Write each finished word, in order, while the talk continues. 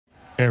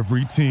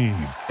Every team,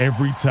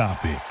 every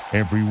topic,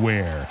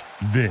 everywhere.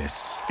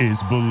 This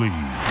is Believe.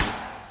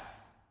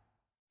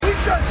 He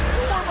just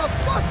formed a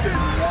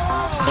fucking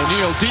wall.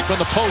 O'Neal deep in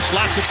the post,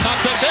 lots of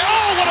contact there.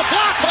 Oh, what a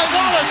block by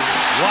Wallace!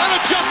 Wow. And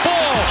a jump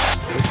ball.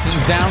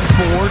 Pistons down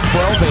 4, 12-8,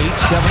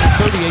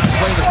 7:38 to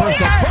play in the first.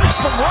 A burst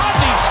from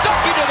Rodney, stuck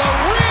into the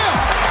rim.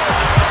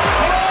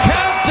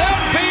 Count that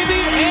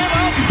baby and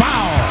a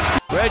foul.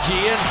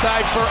 Reggie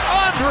inside for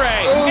Andre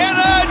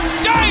and a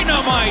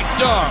dynamite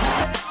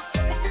dunk.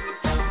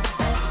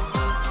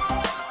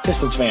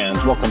 Pistons fans,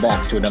 welcome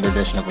back to another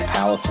edition of the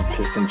Palace of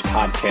Pistons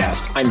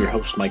podcast. I'm your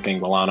host, Mike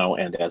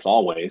Anguilano, and as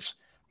always,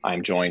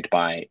 I'm joined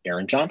by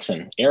Aaron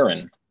Johnson.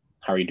 Aaron,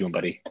 how are you doing,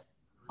 buddy?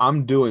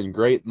 I'm doing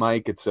great,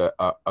 Mike. It's a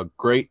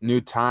great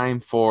new time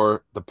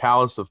for the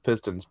Palace of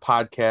Pistons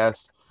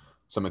podcast.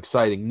 Some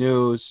exciting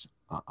news,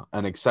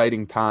 an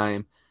exciting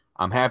time.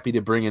 I'm happy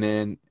to bring it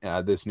in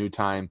this new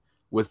time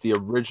with the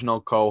original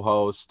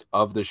co-host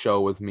of the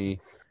show with me.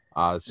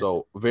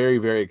 So very,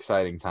 very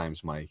exciting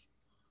times, Mike.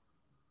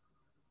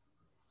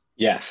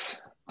 Yes.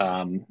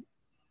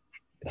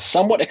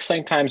 Somewhat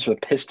exciting times for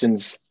the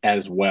Pistons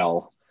as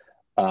well.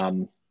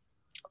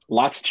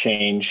 Lots of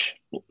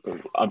change.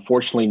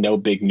 Unfortunately, no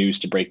big news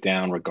to break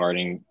down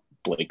regarding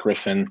Blake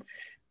Griffin.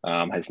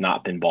 Has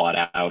not been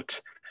bought out.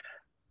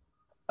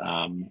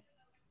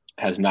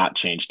 Has not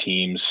changed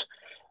teams.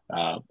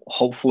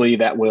 Hopefully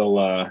that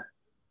will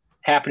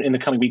happen in the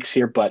coming weeks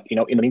here. But, in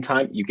the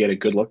meantime, you get a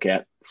good look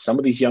at some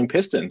of these young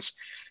Pistons.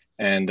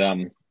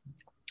 And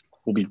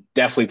we'll be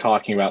definitely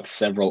talking about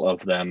several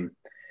of them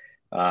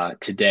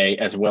today,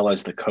 as well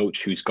as the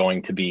coach who's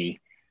going to be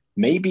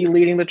maybe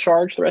leading the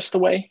charge the rest of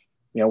the way.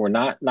 We're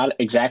not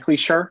exactly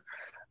sure.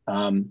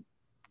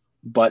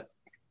 But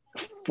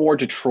for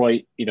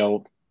Detroit, very,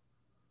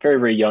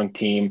 very young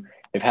team.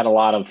 They've had a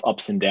lot of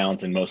ups and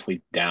downs and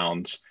mostly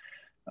downs.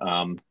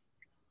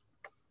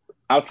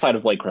 Outside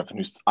of Blake Griffin,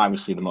 who's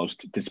obviously the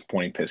most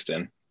disappointing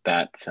Piston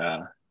that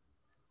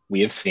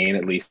we have seen,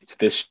 at least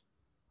this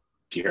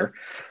year.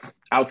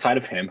 Outside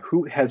of him,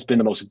 who has been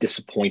the most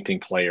disappointing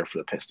player for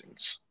the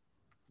Pistons?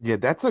 Yeah,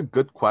 that's a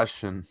good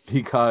question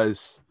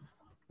because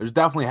there's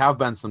definitely have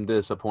been some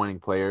disappointing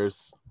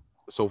players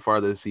so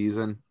far this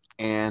season.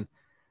 And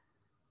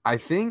I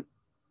think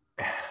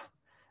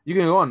you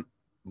can go in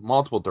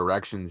multiple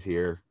directions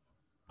here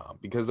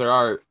because there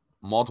are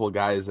multiple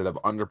guys that have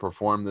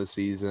underperformed this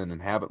season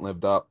and haven't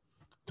lived up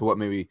to what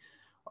maybe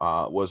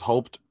was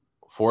hoped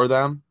for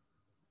them.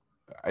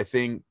 I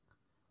think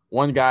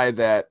one guy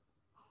that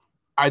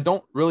I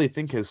don't really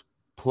think has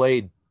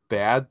played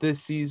bad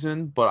this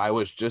season, but I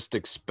was just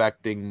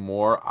expecting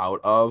more out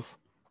of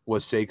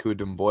was Sekou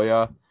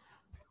Doumbouya.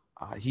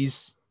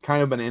 He's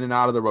kind of been in and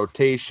out of the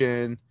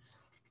rotation,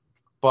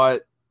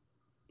 but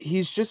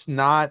he's just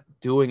not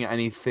doing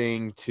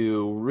anything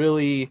to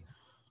really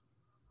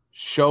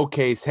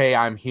showcase, hey,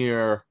 I'm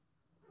here,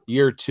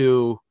 year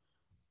 2,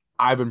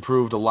 I've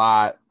improved a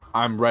lot,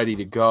 I'm ready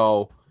to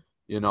go.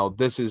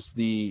 This is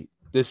the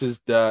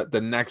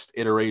next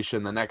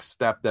iteration, the next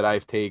step that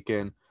I've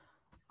taken.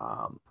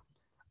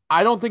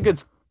 I don't think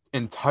it's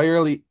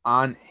entirely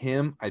on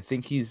him. I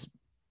think he's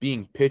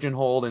being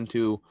pigeonholed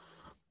into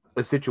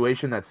a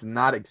situation that's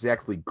not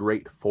exactly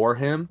great for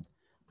him.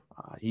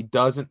 He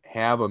doesn't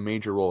have a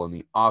major role in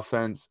the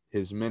offense.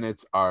 His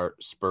minutes are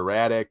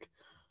sporadic.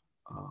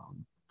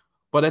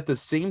 But at the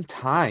same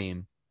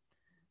time,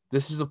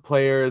 this is a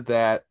player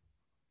that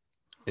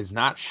is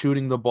not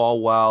shooting the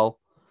ball well,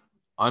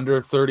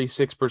 under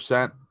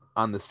 36%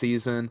 on the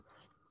season.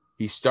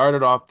 He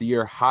started off the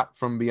year hot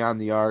from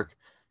beyond the arc.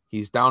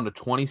 He's down to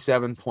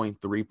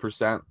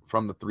 27.3%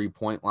 from the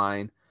three-point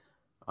line.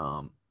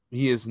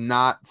 He is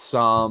not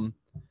some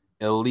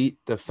elite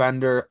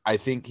defender. I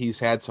think he's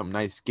had some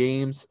nice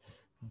games.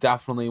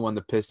 Definitely when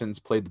the Pistons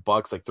played the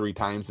Bucks like 3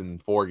 times in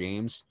 4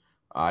 games.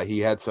 He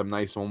had some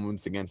nice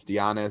moments against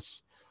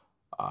Giannis.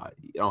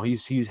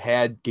 He's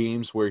had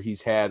games where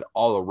he's had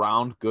all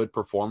around good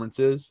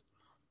performances.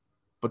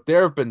 But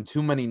there have been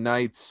too many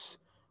nights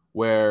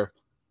where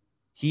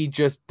he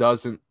just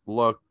doesn't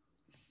look,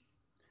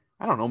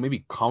 I don't know,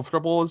 maybe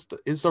comfortable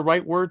is the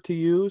right word to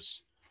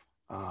use,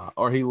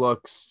 or he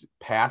looks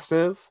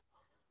passive.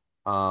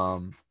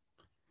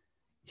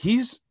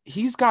 He's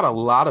got a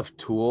lot of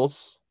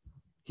tools.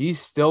 He's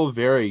still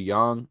very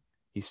young.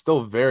 He's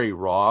still very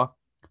raw.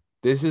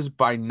 This is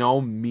by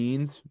no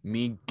means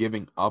me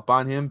giving up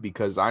on him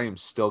because I am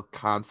still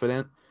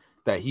confident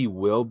that he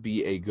will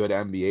be a good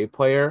NBA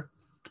player.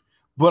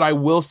 But I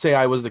will say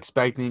I was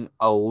expecting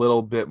a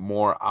little bit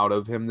more out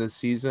of him this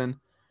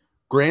season.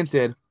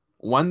 Granted,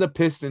 when the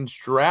Pistons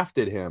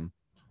drafted him,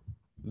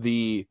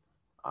 the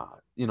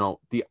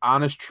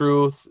honest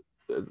truth,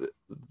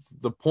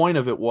 the point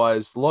of it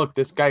was, look,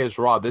 this guy is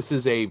raw. This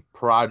is a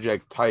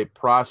project type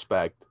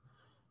prospect.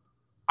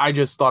 I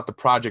just thought the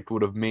project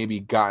would have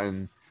maybe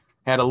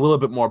had a little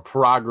bit more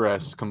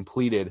progress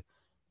completed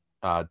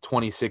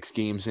 26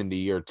 games into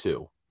year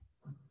 2.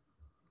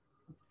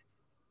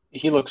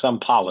 He looks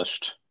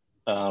unpolished.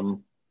 He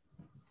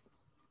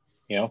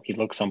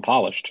looks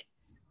unpolished.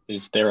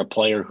 Is there a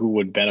player who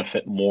would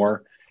benefit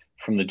more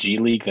from the G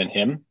League than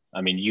him?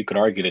 I mean, you could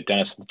argue that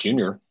Dennis Smith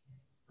Jr.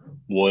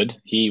 would.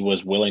 He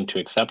was willing to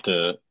accept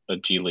a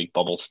G League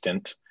bubble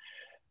stint,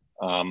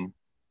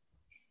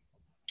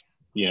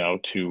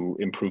 to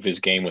improve his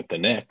game with the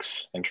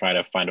Knicks and try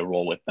to find a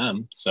role with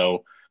them.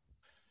 So,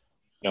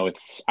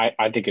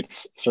 I think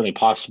it's certainly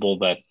possible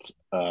that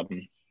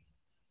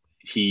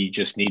he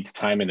just needs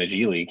time in the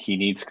G League. He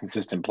needs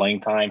consistent playing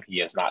time. He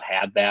has not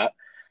had that,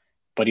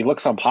 but he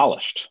looks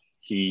unpolished.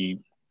 You're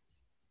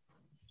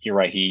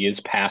right. He is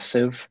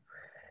passive.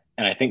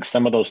 And I think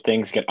some of those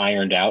things get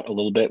ironed out a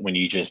little bit when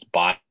you just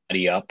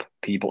body up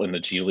people in the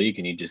G League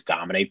and you just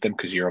dominate them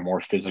because you're a more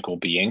physical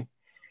being.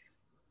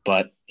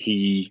 But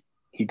he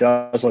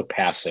does look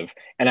passive.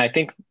 And I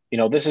think,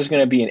 this is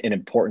going to be an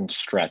important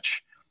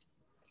stretch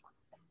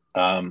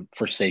for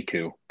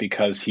Sekou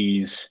because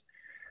he's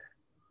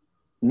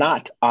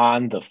not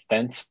on the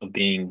fence of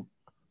being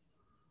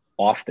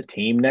off the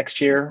team next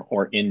year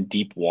or in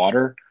deep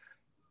water.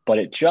 But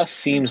it just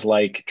seems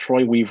like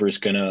Troy Weaver's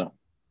going to,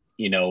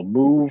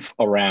 move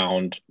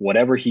around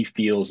whatever he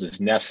feels is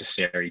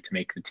necessary to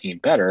make the team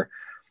better.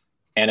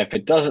 And if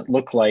it doesn't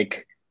look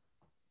like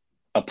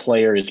a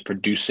player is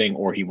producing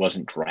or he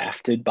wasn't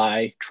drafted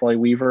by Troy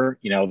Weaver,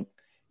 you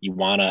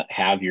want to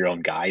have your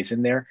own guys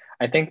in there.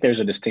 I think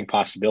there's a distinct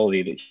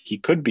possibility that he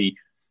could be,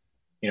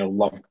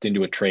 lumped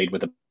into a trade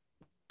with a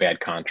bad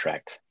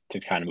contract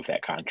to kind of move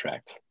that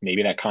contract.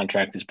 Maybe that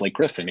contract is Blake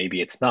Griffin. Maybe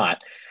it's not.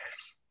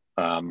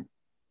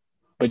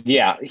 But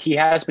yeah, he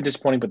has been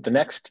disappointing, but the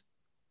next,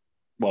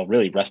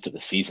 really rest of the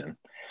season,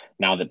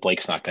 now that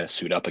Blake's not going to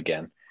suit up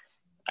again,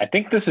 I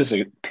think this is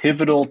a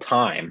pivotal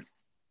time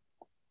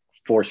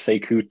for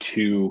Sekou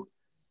to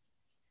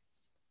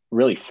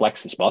really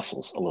flex his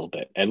muscles a little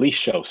bit, at least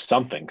show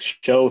something.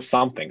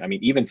 I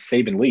mean, even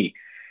Saban Lee,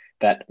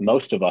 that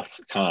most of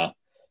us kind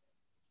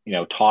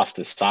of, tossed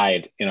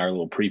aside in our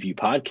little preview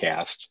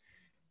podcast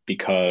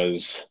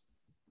because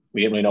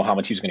we didn't really know how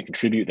much he was going to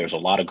contribute. There's a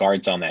lot of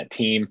guards on that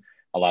team.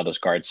 A lot of those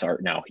guards are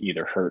now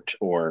either hurt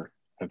or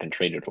have been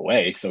traded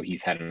away. So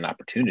he's had an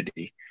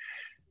opportunity.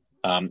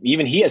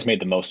 Even he has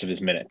made the most of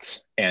his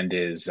minutes and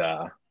is,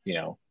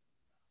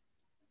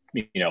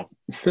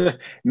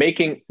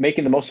 making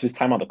the most of his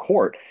time on the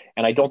court.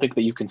 And I don't think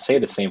that you can say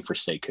the same for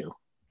Sekou,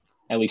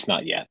 at least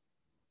not yet.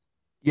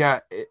 Yeah,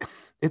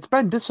 it's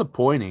been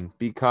disappointing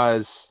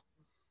because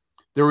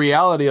the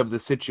reality of the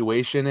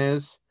situation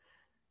is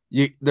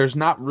there's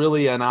not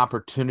really an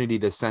opportunity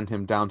to send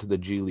him down to the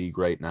G League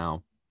right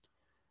now.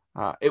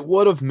 It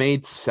would have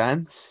made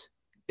sense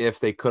if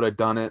they could have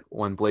done it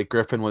when Blake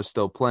Griffin was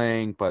still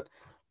playing, but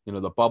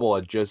the bubble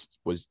has just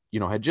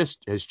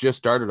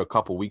started a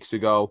couple weeks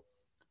ago,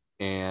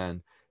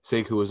 and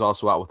Sekou was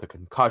also out with a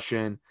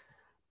concussion.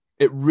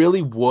 It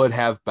really would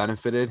have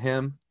benefited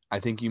him. I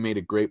think you made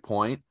a great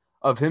point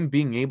of him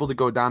being able to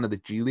go down to the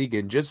G League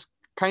and just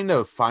kind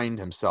of find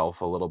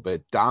himself a little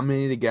bit,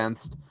 dominate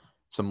against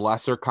some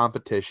lesser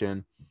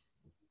competition,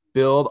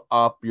 build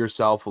up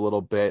yourself a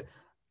little bit,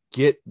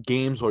 get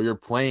games where you're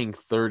playing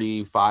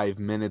 35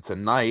 minutes a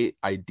night,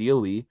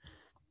 ideally,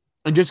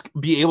 and just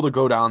be able to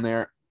go down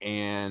there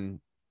and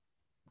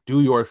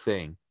do your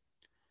thing.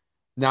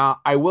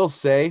 Now, I will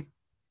say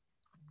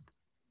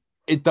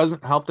it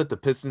doesn't help that the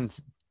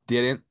Pistons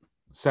didn't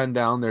send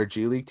down their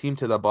G League team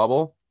to the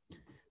bubble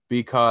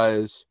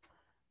because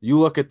you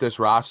look at this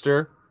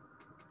roster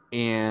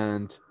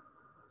and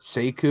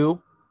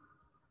Sekou,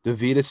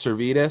 Davidas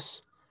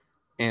Servidas,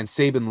 and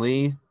Saban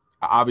Lee.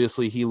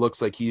 Obviously, he looks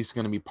like he's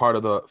going to be part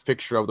of the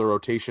fixture of the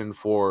rotation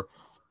for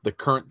the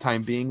current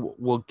time being.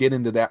 We'll get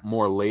into that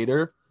more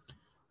later.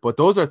 But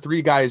those are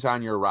three guys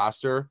on your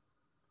roster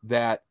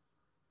that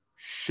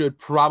should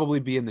probably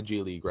be in the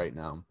G League right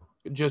now.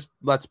 Just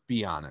let's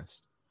be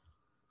honest.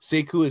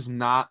 Sekou is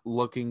not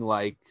looking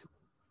like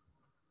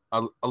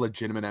a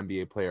legitimate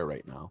NBA player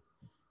right now.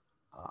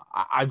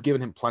 I've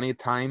given him plenty of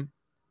time.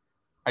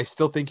 I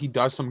still think he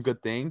does some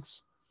good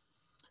things.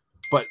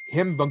 But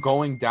him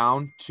going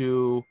down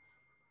to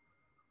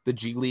the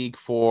G League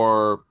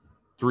for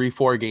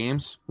 3-4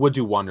 games would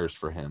do wonders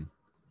for him.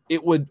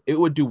 It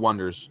would do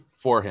wonders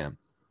for him.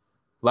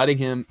 Letting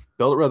him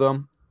build a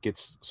rhythm,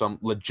 gets some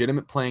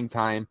legitimate playing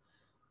time,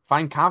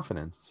 find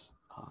confidence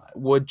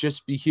would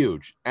just be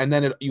huge. And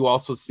then you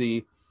also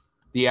see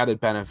the added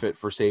benefit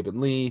for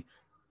Saban Lee,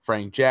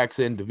 Frank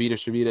Jackson, Davidas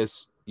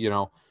Servidas.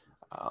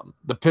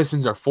 The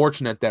Pistons are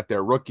fortunate that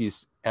their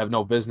rookies have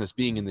no business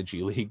being in the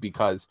G League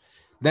because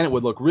then it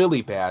would look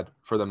really bad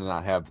for them to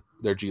not have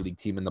their G League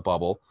team in the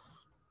bubble.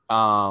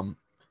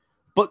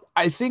 But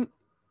I think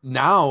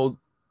now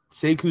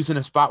Sekou's in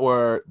a spot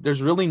where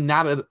there's really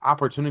not an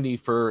opportunity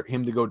for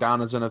him to go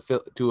down as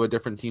to a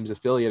different team's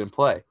affiliate and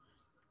play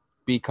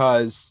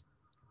because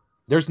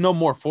there's no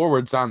more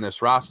forwards on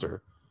this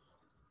roster.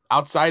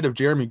 Outside of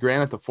Jeremy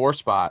Grant at the 4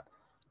 spot,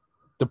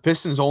 the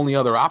Pistons' only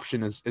other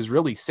option is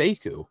really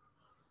Sekou,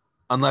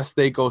 unless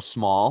they go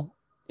small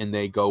and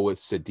they go with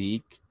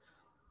Sadiq.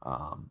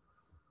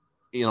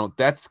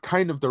 That's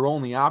kind of their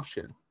only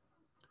option.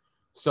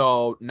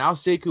 So now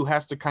Sekou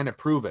has to kind of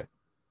prove it.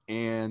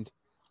 and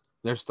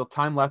there's still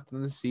time left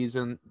in the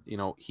season.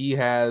 He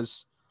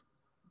has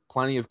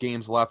plenty of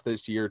games left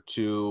this year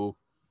to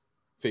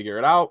figure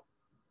it out,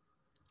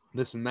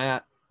 this and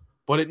that,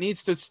 but it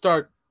needs to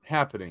start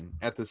happening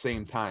at the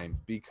same time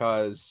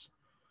because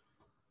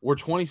we're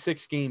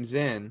 26 games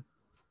in,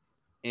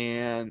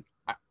 and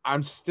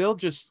I'm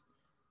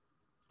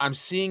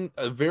seeing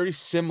a very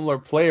similar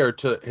player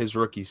to his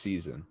rookie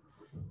season.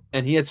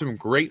 And he had some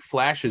great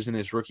flashes in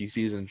his rookie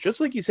season, just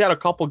like he's had a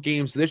couple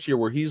games this year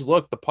where he's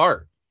looked the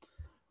part.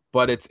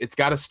 But it's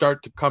got to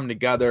start to come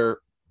together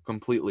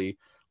completely.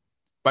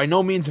 By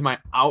no means am I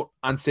out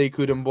on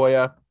Sekou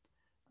Doumbouya.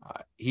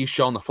 He's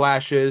shown the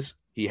flashes.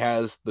 He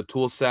has the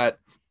tool set.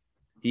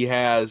 He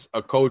has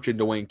a coach in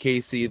Dwane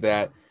Casey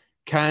that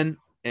can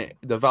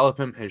develop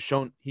him, has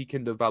shown he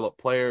can develop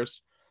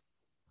players.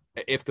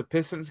 If the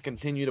Pistons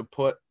continue to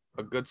put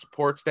a good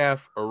support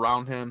staff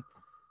around him,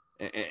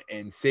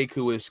 and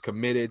Sekou is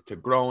committed to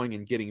growing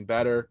and getting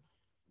better,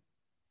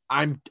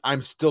 I'm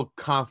still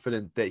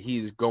confident that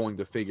he's going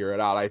to figure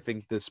it out. I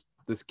think this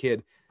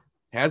kid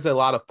has a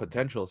lot of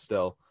potential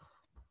still.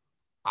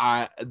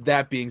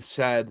 That being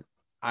said,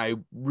 I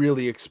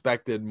really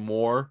expected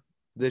more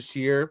this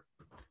year,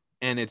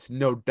 and it's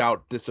no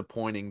doubt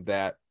disappointing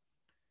that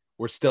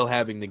we're still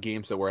having the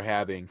games that we're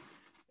having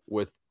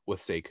with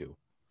Sekou.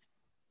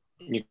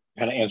 You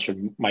kind of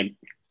answered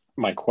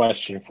my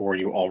question for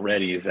you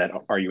already, is that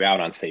are you out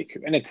on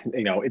Sekou? And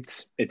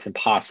it's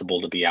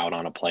impossible to be out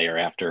on a player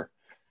after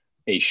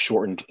a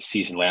shortened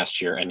season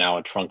last year and now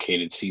a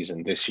truncated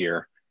season this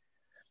year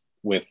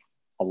with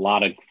a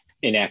lot of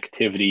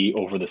inactivity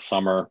over the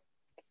summer.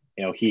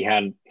 He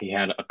had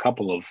a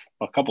couple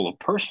of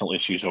personal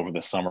issues over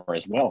the summer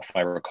as well, if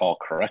I recall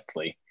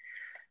correctly.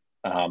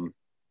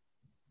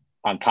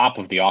 On top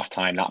of the off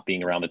time not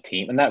being around the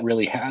team, and that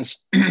really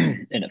has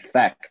an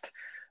effect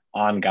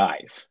on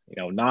guys.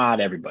 Not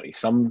everybody.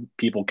 Some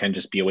people can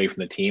just be away from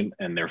the team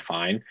and they're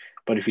fine.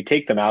 But if you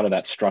take them out of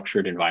that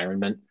structured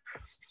environment,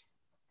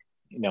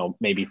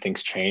 maybe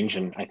things change.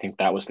 And I think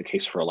that was the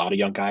case for a lot of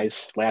young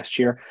guys last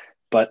year.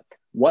 But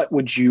what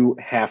would you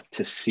have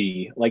to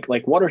see? Like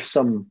what are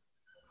some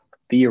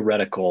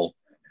theoretical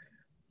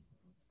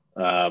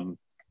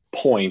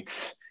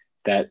points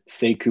that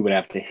Sekou would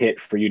have to hit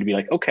for you to be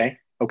like, okay,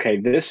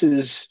 this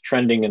is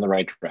trending in the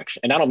right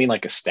direction? And I don't mean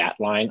like a stat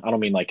line. I don't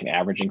mean like an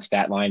averaging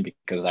stat line,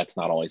 because that's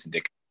not always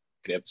indicative,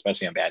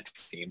 especially on bad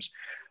teams,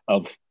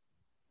 of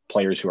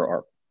players who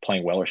are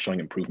playing well or showing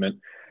improvement.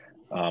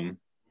 I'm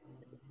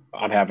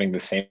having the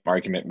same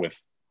argument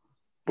with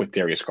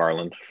Darius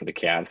Garland for the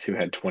Cavs, who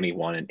had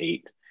 21 and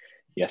 8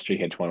 yesterday.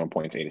 He had 21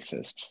 points, 8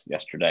 assists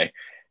yesterday.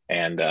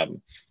 And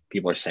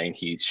people are saying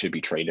he should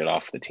be traded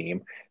off the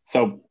team.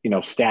 So,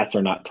 stats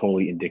are not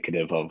totally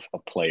indicative of a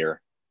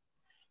player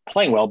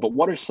playing well, but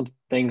what are some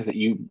things that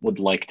you would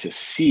like to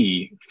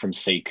see from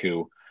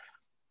Sekou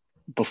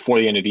before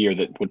the end of the year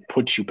that would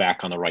put you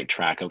back on the right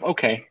track of,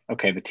 okay,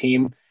 the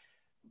team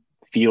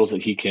feels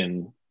that he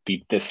can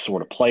be this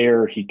sort of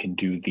player, he can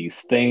do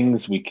these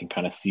things, we can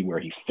kind of see where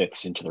he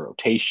fits into the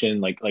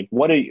rotation. Like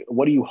what are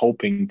you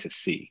hoping to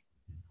see?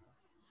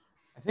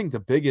 I think the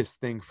biggest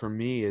thing for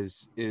me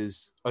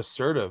is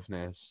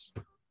assertiveness.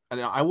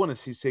 And I want to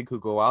see Sekou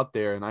go out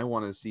there, and I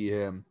want to see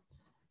him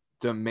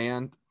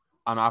demand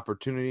an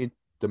opportunity,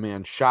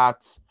 demand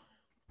shots,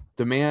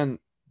 demand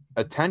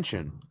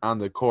attention on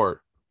the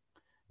court.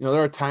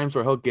 There are times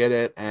where he'll get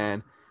it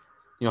and,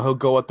 he'll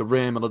go at the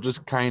rim. It'll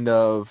just kind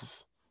of,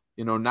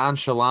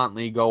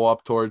 nonchalantly go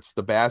up towards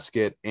the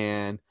basket,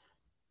 and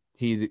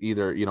he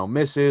either,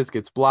 misses,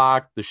 gets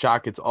blocked, the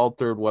shot gets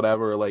altered,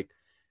 whatever. Like,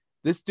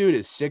 this dude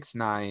is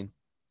 6'9".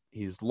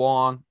 He's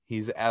long.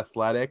 He's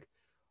athletic.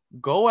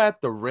 Go at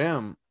the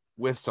rim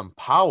with some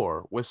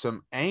power, with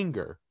some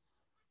anger,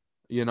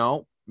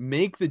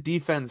 make the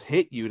defense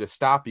hit you to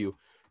stop you.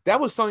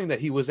 That was something that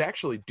he was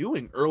actually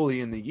doing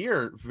early in the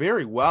year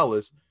very well,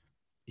 is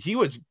he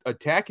was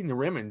attacking the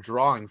rim and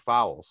drawing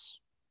fouls.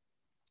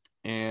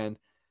 And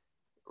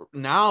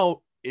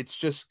now it's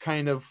just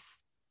kind of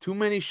too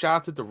many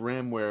shots at the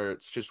rim where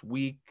it's just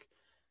weak,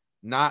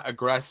 not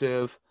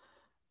aggressive.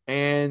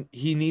 And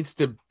he needs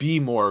to be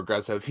more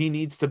aggressive. He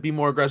needs to be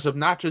more aggressive,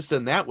 not just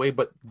in that way,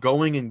 but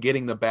going and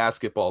getting the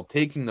basketball,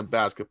 taking the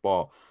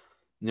basketball,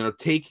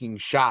 taking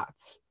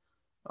shots.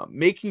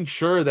 Making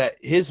sure that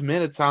his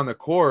minutes on the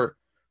court,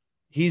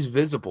 he's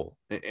visible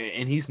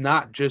and he's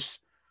not just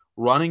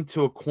running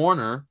to a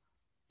corner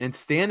and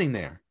standing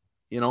there,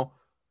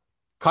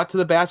 cut to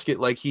the basket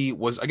like he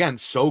was, again,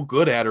 so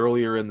good at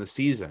earlier in the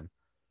season.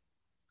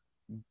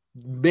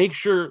 Make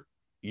sure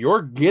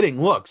you're getting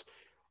looks,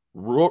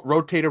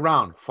 rotate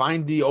around,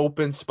 find the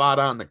open spot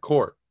on the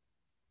court,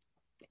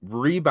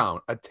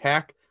 rebound,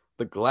 attack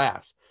the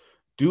glass,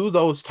 do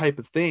those type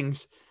of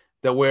things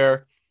that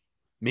where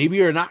maybe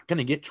you're not going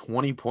to get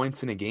 20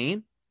 points in a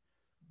game,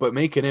 but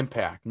make an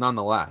impact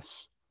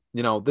nonetheless.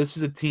 This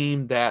is a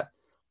team that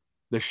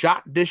the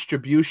shot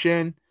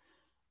distribution,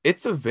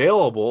 it's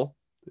available,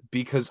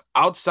 because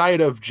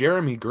outside of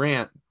Jeremy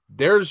Grant,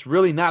 there's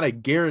really not a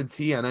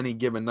guarantee on any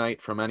given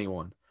night from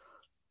anyone.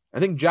 I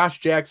think Josh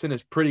Jackson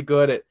is pretty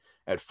good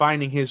at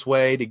finding his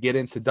way to get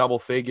into double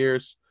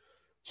figures.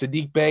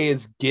 Saddiq Bey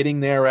is getting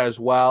there as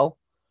well.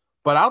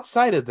 But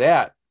outside of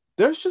that,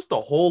 there's just a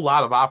whole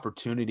lot of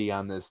opportunity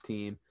on this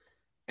team.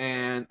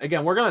 And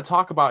again, we're going to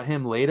talk about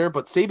him later,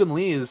 but Saben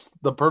Lee is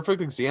the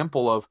perfect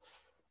example of,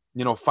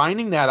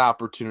 finding that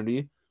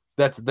opportunity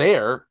that's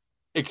there,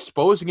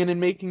 exposing it and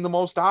making the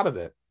most out of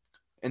it.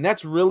 And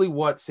that's really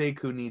what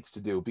Sekou needs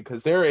to do,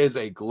 because there is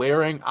a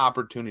glaring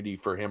opportunity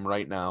for him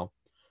right now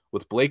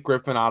with Blake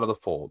Griffin out of the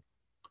fold.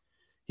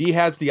 He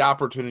has the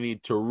opportunity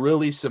to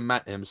really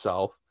cement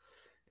himself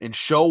and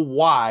show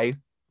why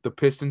the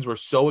Pistons were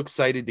so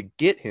excited to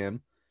get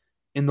him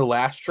in the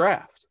last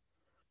draft.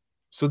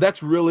 So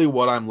that's really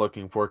what I'm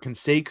looking for. Can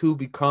Sekou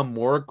become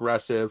more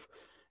aggressive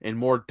and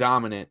more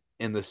dominant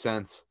in the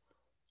sense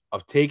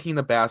of taking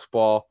the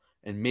basketball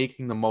and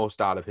making the most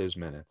out of his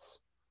minutes?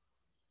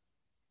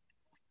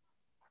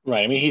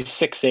 Right. I mean, he's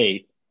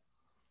 6'8",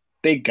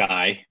 big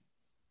guy,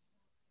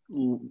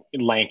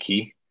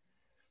 lanky,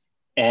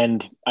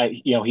 and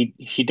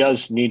he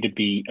does need to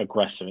be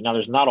aggressive. Now,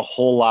 there's not a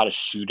whole lot of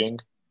shooting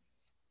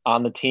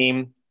on the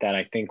team that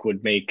I think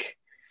would make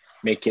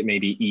it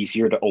maybe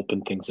easier to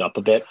open things up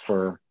a bit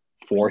for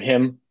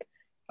him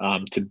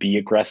to be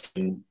aggressive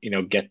and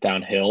get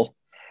downhill.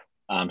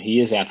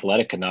 He is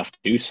athletic enough to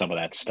do some of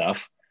that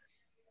stuff,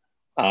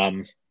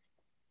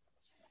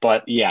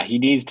 but yeah, he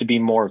needs to be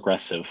more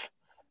aggressive.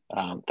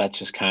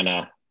 That's kind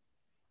of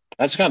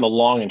the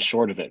long and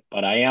short of it.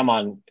 But I am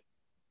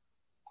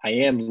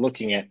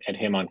looking at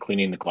him on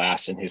cleaning the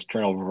glass, and his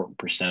turnover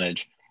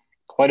percentage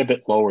quite a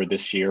bit lower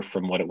this year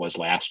from what it was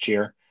last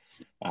year.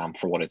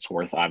 For what it's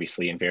worth,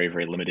 obviously, in very,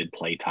 very limited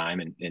play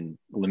time and in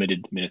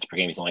limited minutes per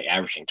game. He's only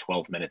averaging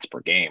 12 minutes per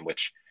game,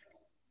 which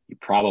you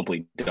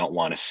probably don't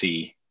want to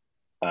see,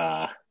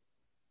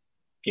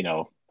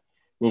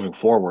 moving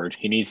forward.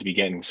 He needs to be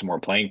getting some more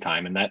playing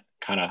time, and that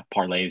kind of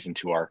parlays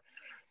into our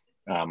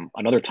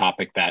another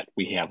topic that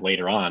we have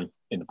later on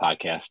in the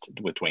podcast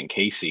with Dwane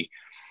Casey.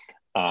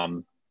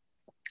 Other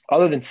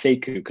than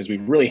Sekou, because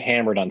we've really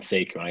hammered on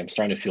Sekou, and I'm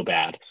starting to feel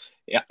bad.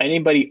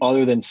 Anybody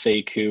other than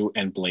Sekou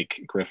and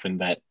Blake Griffin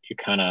that you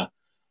kind of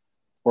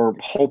were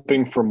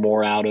hoping for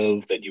more out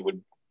of, that you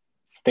would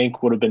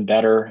think would have been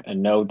better?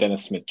 And no,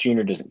 Dennis Smith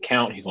Jr. doesn't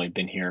count. He's only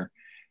been here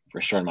for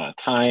a short amount of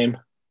time.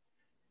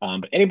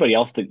 But anybody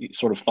else that you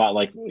sort of thought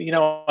like,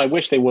 I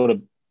wish they would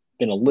have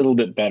been a little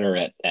bit better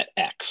at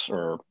X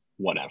or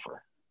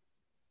whatever.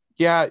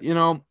 Yeah,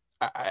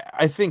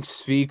 I think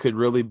Svi could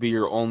really be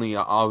your only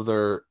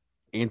other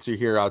answer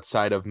here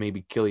outside of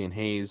maybe Killian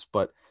Hayes,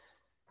 but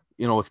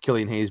with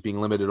Killian Hayes being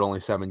limited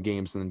only 7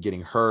 games and then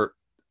getting hurt,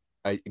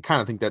 I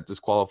kind of think that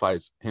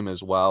disqualifies him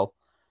as well.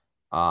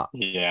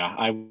 Yeah,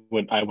 I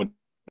would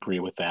agree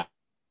with that.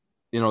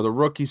 The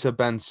rookies have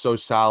been so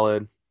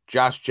solid.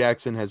 Josh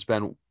Jackson has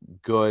been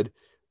good.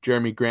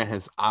 Jeremy Grant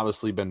has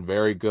obviously been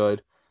very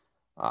good.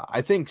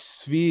 I think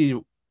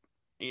Svi,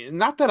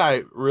 not that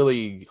I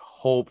really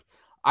hoped,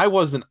 I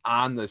wasn't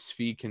on the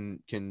Svi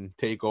can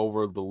take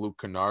over the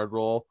Luke Kennard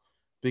role,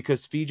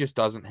 because Svi just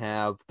doesn't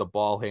have the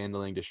ball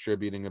handling,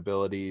 distributing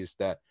abilities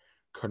that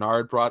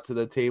Kennard brought to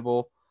the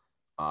table.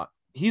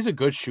 He's a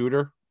good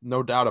shooter,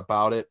 no doubt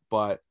about it,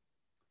 but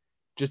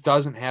just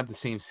doesn't have the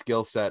same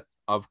skill set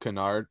of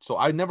Kennard. So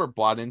I never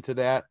bought into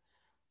that,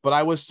 but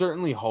I was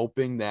certainly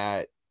hoping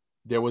that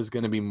there was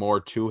going to be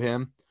more to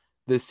him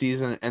this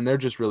season, and there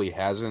just really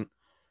hasn't.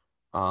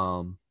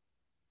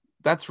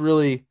 That's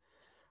really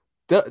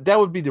that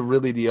would be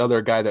the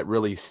other guy that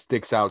really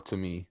sticks out to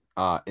me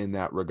in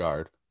that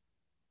regard.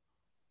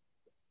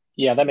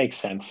 Yeah, that makes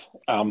sense.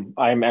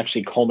 I'm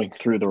actually combing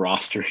through the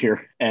roster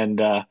here, and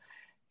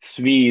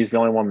Svi is the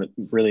only one that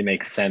really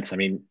makes sense. I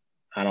mean,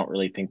 I don't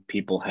really think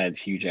people had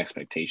huge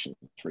expectations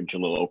for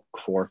Jahlil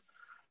Okafor.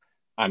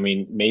 I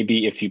mean,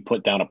 maybe if you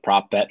put down a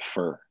prop bet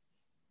for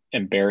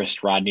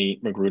embarrassed Rodney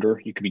Magruder,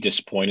 you could be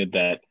disappointed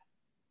that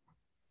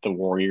the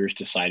Warriors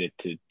decided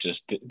to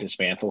just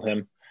dismantle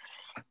him.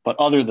 But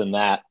other than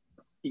that,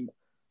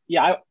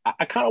 yeah,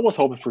 I kind of was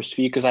hoping for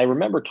Svi, because I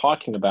remember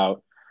talking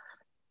about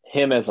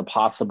him as a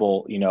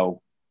possible,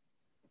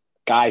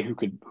 guy who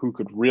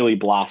could really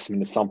blossom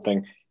into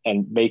something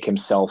and make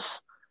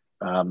himself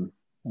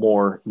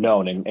more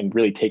known and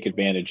really take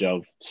advantage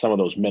of some of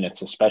those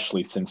minutes,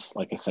 especially since,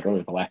 like I said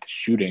earlier, the lack of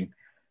shooting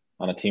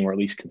on a team, or at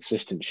least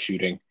consistent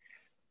shooting,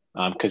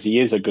 because he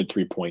is a good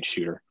 3-point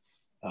shooter.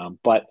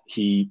 But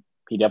he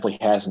definitely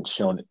hasn't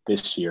shown it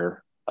this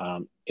year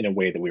in a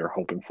way that we were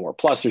hoping for.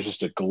 Plus, there's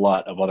just a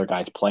glut of other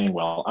guys playing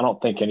well. I don't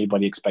think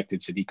anybody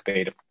expected Saddiq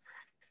Bey to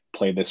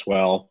play this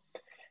well.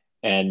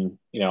 And,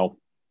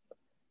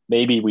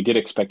 maybe we did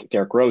expect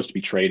Derrick Rose to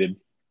be traded,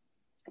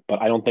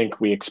 but I don't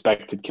think we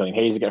expected Killian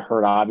Hayes to get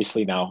hurt.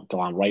 Obviously, now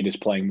Delon Wright is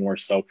playing more.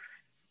 So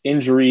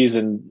injuries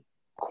and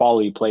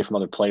quality play from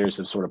other players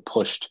have sort of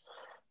pushed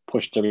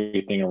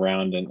everything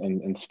around,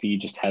 and Svi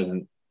just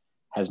hasn't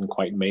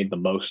quite made the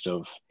most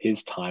of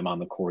his time on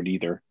the court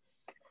either.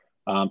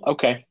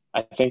 Okay,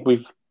 I think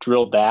we've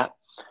drilled that.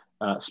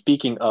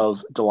 Speaking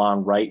of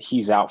Delon Wright,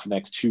 he's out for the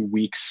next 2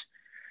 weeks.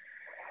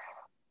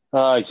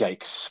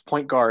 Yikes.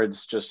 Point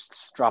guards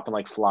just dropping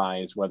like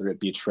flies, whether it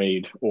be a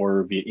trade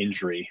or via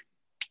injury.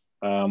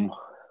 Um,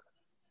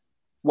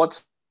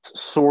 what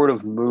sort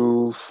of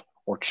move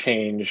or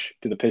change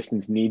do the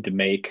Pistons need to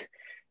make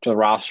to the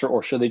roster,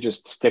 or should they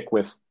just stick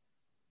with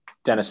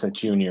Dennis Smith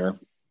Jr.,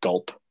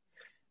 gulp,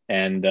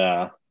 and,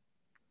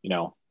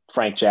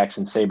 Frank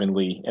Jackson, Saban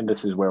Lee? And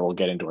this is where we'll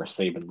get into our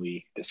Saban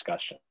Lee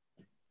discussion.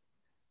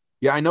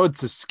 Yeah, I know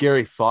it's a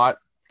scary thought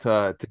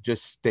to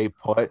just stay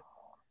put,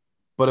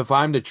 but if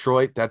I'm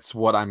Detroit, that's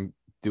what I'm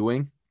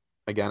doing.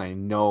 Again, I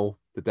know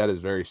that is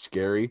very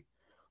scary,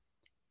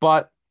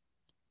 but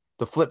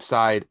the flip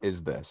side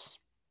is this.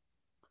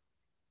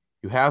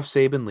 You have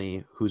Saban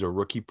Lee, who's a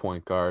rookie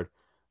point guard,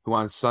 who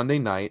on Sunday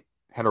night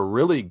had a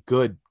really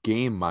good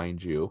game,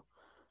 mind you.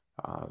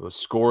 Was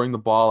scoring the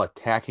ball,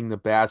 attacking the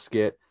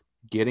basket,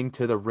 getting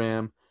to the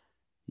rim.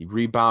 He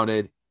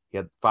rebounded. He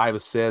had 5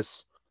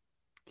 assists.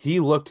 He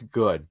looked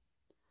good.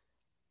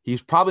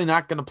 He's probably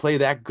not going to play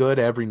that good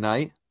every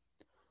night,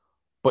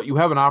 but you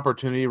have an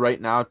opportunity right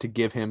now to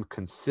give him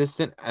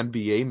consistent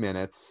NBA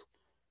minutes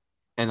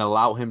and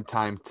allow him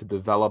time to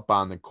develop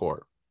on the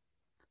court.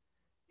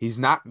 He's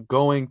not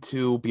going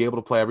to be able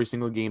to play every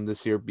single game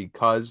this year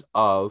because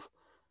of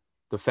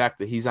the fact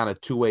that he's on a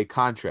 2-way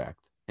contract,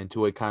 and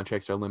 2-way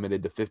contracts are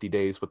limited to 50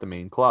 days with the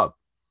main club.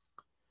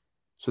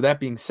 So that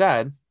being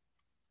said,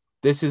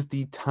 this is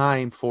the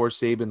time for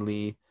Saban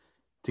Lee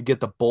to get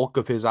the bulk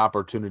of his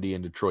opportunity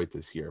in Detroit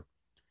this year.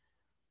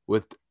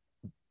 With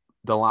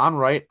DeLon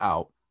Wright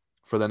out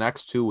for the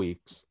next 2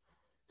 weeks,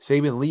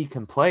 Saban Lee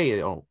can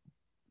play.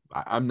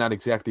 I'm not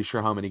exactly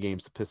sure how many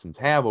games the Pistons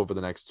have over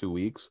the next 2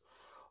 weeks,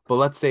 but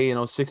let's say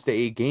 6 to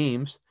 8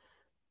 games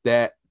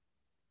that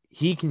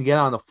he can get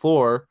on the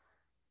floor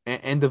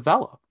and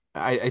develop.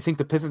 I think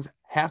the Pistons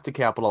have to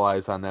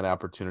capitalize on that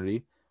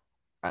opportunity.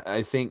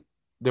 I think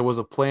there was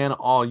a plan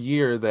all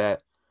year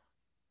that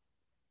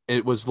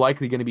it was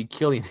likely going to be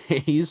Killian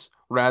Hayes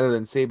rather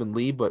than Saban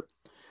Lee, but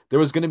there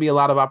was going to be a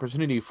lot of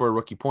opportunity for a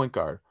rookie point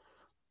guard.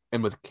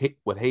 And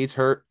with Hayes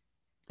hurt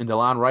and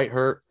DeLon Wright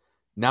hurt,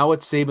 now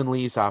it's Saban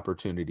Lee's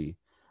opportunity.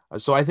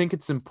 So I think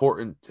it's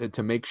important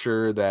to make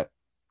sure that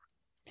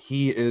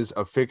he is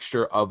a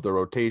fixture of the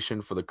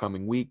rotation for the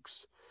coming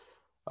weeks,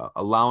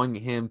 allowing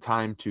him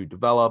time to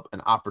develop,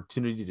 an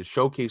opportunity to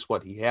showcase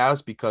what he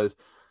has, because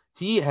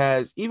he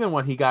has, even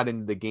when he got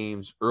into the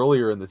games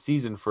earlier in the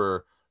season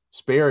for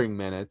sparing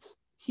minutes,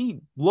 he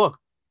looked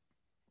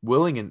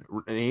willing and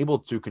able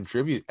to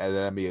contribute at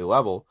an NBA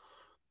level.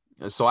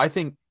 So I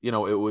think, it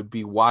would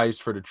be wise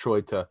for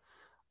Detroit to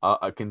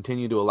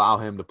continue to allow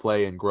him to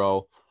play and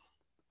grow.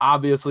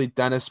 Obviously,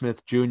 Dennis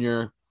Smith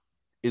Jr.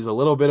 is a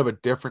little bit of a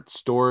different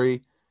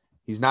story.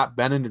 He's not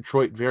been in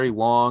Detroit very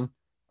long,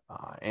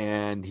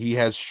 and he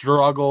has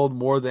struggled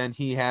more than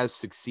he has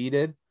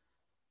succeeded.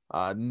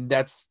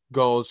 That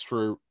goes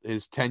for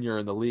his tenure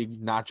in the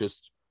league, not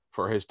just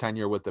for his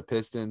tenure with the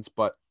Pistons,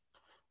 but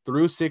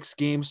through 6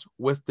 games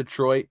with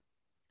Detroit,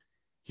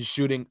 he's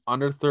shooting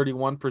under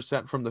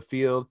 31% from the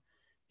field.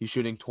 He's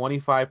shooting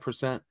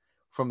 25%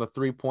 from the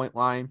 3-point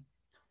line.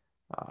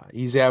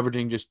 He's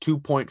averaging just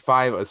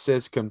 2.5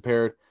 assists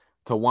compared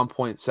to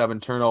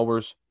 1.7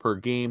 turnovers per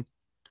game.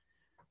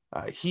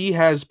 He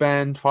has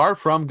been far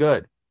from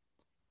good.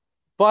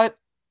 But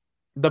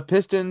the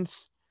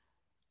Pistons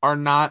are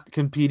not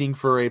competing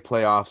for a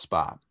playoff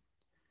spot.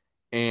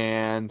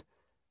 And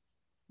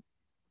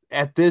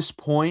at this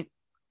point,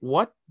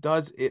 what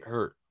does it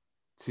hurt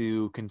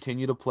to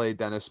continue to play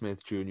Dennis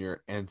Smith Jr.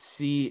 and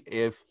see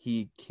if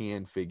he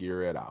can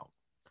figure it out?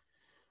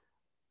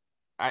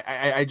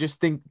 I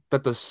just think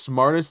that the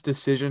smartest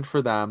decision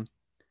for them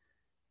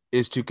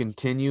is to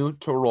continue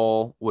to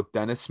roll with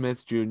Dennis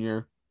Smith Jr.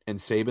 and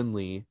Saban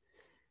Lee,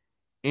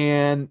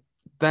 and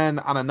then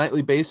on a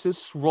nightly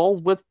basis, roll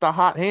with the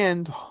hot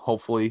hand,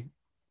 hopefully,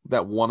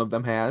 that one of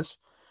them has.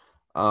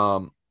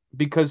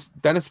 Because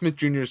Dennis Smith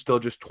Jr. is still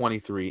just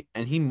 23,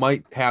 and he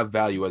might have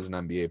value as an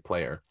NBA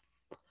player.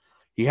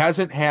 He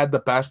hasn't had the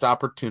best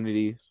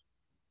opportunities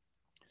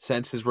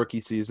since his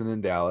rookie season in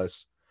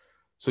Dallas.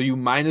 So you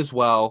might as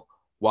well,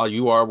 while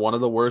you are one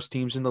of the worst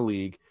teams in the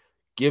league,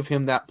 give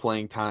him that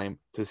playing time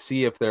to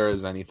see if there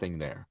is anything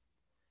there.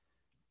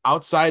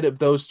 Outside of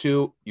those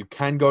two, you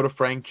can go to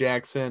Frank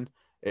Jackson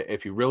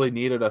if you really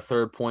needed a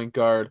third point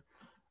guard.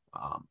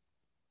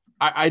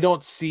 I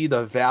don't see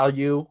the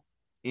value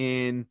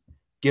in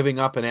giving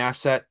up an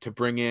asset to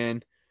bring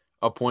in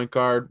a point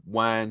guard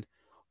when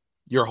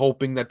you're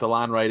hoping that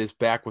DeLon Wright is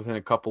back within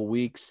a couple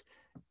weeks,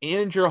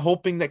 and you're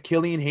hoping that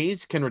Killian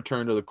Hayes can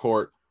return to the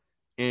court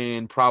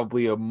in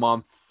probably a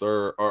month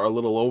or a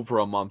little over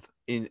a month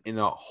in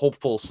a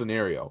hopeful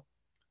scenario,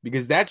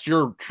 because that's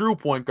your true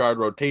point guard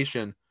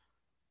rotation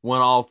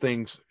when all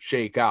things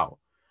shake out.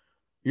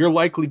 You're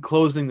likely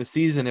closing the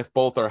season, if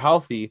both are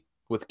healthy,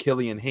 with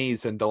Killian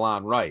Hayes and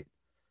DeLon Wright,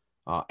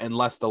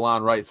 unless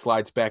DeLon Wright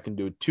slides back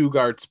into a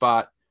 2-guard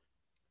spot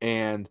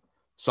and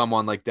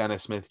someone like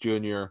Dennis Smith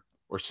Jr.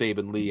 or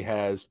Saban Lee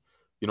has,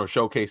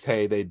 showcased,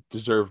 hey, they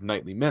deserve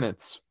nightly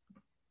minutes.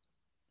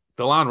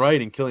 DeLon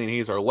Wright and Killian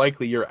Hayes are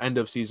likely your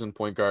end-of-season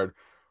point guard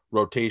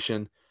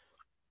rotation,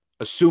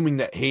 assuming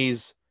that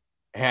Hayes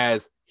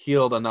has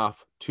healed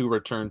enough to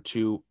return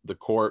to the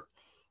court.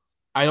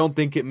 I don't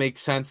think it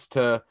makes sense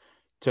to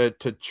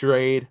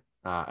trade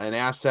an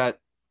asset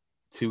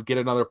to get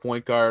another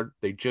point guard.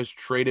 They just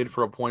traded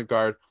for a point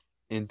guard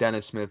in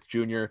Dennis Smith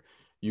Jr.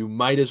 You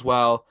might as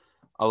well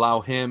allow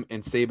him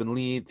and Saban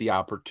Lee the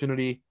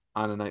opportunity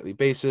on a nightly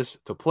basis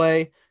to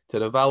play, to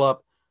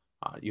develop.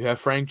 You have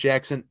Frank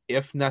Jackson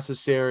if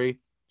necessary.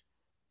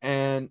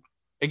 And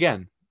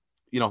again,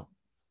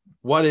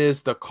 what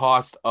is the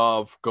cost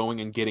of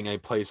going and getting a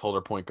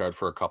placeholder point guard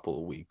for a couple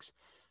of weeks?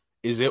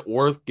 Is it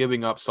worth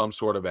giving up some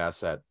sort of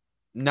asset?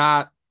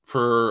 Not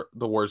for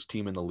the worst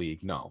team in the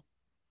league, no.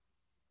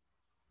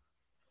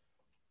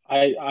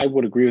 I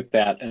would agree with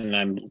that, and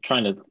I'm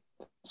trying to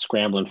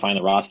scramble and find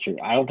the roster.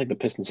 I don't think the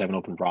Pistons have an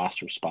open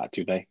roster spot,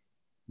 do they?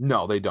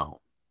 No, they don't.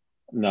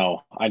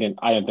 No, I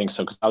didn't think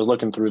so, because I was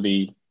looking through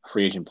the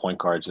free agent point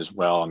guards as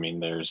well. I mean,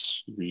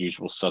 there's your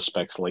usual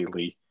suspects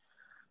lately: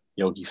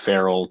 Yogi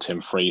Ferrell,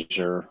 Tim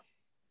Frazier,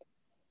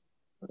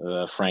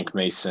 Frank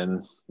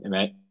Mason,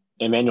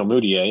 Emmanuel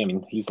Mudiay. I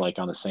mean, he's like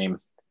on the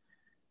same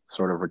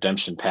sort of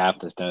redemption path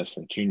as Dennis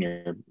Smith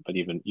Jr., but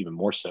even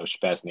more so,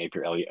 Shabazz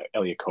Napier,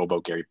 Elliot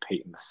Kobo, Gary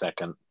Payton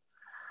II.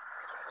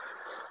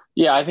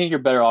 Yeah, I think you're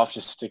better off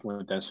just sticking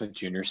with Dennis Smith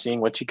Jr., seeing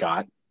what you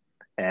got.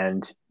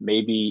 And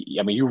maybe,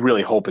 I mean, you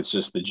really hope it's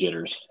just the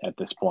jitters at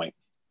this point.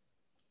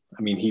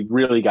 I mean, he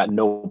really got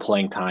no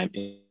playing time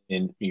in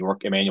New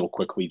York. Emmanuel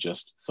quickly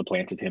just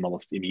supplanted him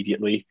almost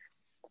immediately.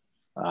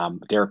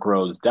 Derrick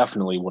Rose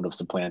definitely would have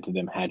supplanted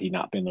him had he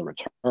not been the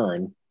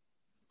return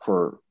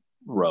for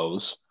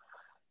Rose.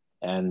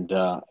 And,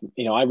 I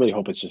really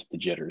hope it's just the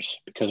jitters,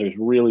 because there's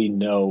really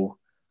no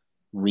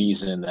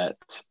reason that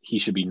he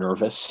should be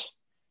nervous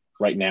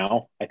right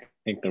now. I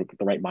think the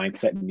right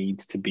mindset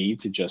needs to be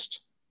to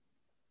just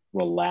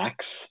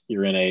relax.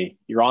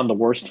 You're on the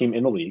worst team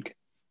in the league,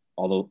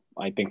 although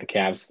I think the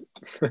Cavs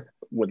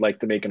would like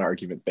to make an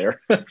argument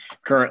there,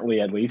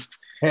 currently at least.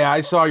 Hey,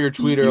 I saw your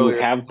tweet earlier.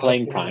 You have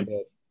playing time.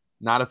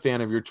 Not a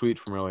fan of your tweet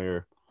from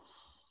earlier.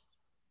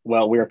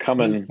 Well, we're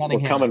coming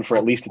for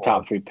at least a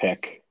top 3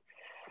 pick.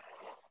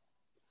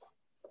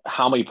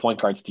 How many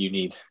point guards do you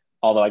need?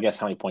 Although I guess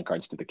how many point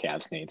guards do the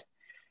Cavs need?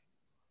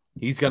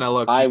 He's gonna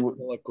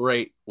look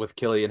great with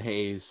Killian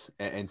Hayes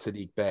and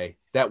Sadiq Bey.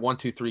 That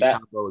 1-2-3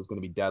 combo is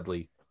gonna be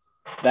deadly.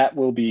 That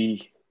will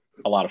be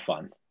a lot of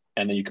fun.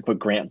 And then you can put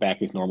Grant back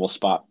his normal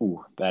spot.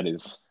 Ooh, that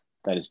is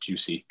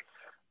juicy.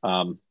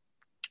 I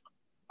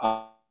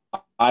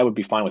would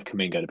be fine with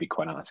Kuminga, to be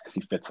quite honest, because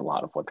he fits a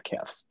lot of what the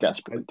Cavs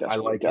desperately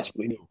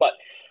need. But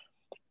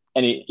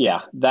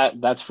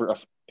that's for a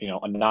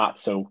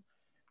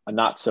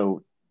not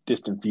so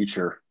distant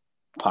future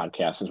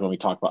podcast is when we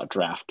talk about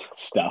draft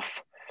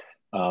stuff.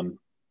 I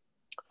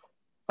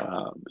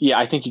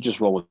think you just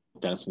roll with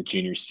Dennis Smith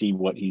Jr., see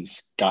what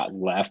he's got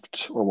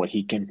left or what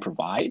he can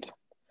provide.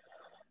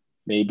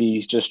 Maybe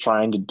he's just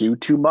trying to do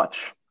too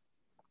much.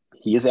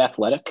 He is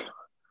athletic.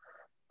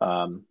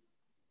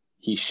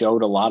 He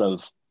showed a lot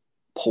of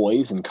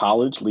poise in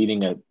college,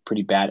 leading a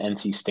pretty bad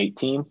NC State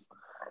team.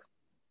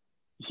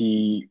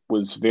 He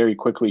was very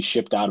quickly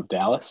shipped out of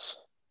Dallas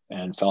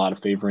and fell out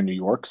of favor in New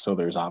York. So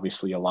there's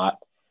obviously a lot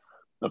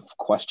of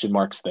question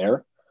marks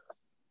there.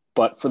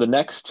 But for the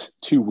next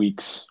 2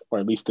 weeks, or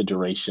at least the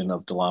duration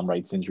of DeLon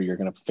Wright's injury, you're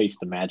going to face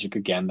the Magic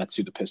again. That's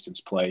who the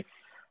Pistons play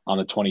on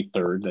the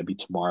 23rd. That'd be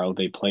tomorrow.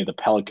 They play the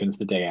Pelicans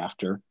the day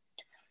after.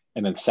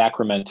 And then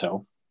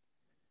Sacramento,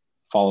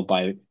 followed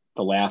by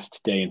the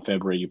last day in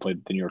February, you play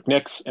the New York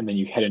Knicks. And then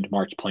you head into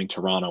March playing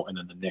Toronto, and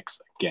then the Knicks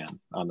again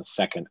on the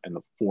 2nd and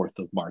the 4th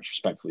of March,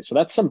 respectively. So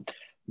that's some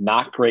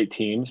not great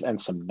teams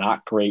and some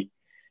not great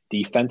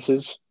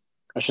defenses.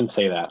 I shouldn't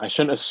say that. I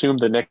shouldn't assume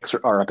the Knicks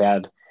are a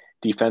bad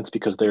defense,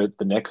 because they're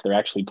the Knicks. They're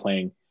actually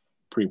playing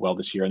pretty well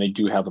this year, and they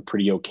do have a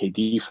pretty okay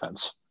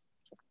defense.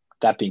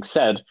 That being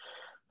said,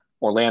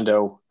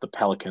 Orlando, the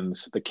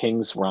Pelicans, the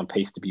Kings were on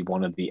pace to be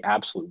one of the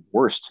absolute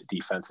worst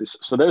defenses.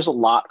 So there's a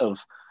lot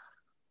of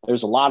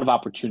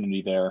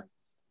opportunity there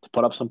to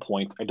put up some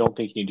points. I don't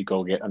think you need to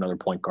go get another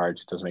point guard.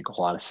 It doesn't make a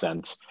whole lot of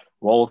sense.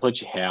 Roll with what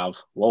you have.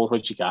 Roll with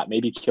what you got.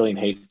 Maybe Killian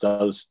Hayes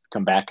does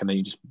come back, and then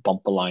you just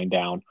bump the line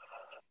down.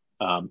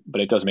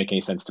 But it doesn't make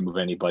any sense to move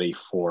anybody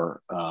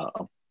for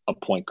a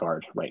point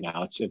guard right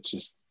now. It's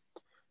just,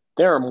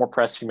 there are more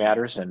pressing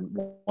matters, and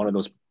one of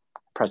those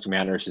pressing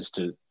matters is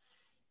to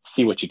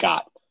see what you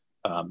got,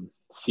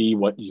 see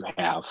what you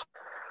have.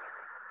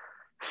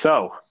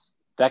 So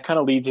that kind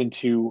of leads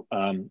into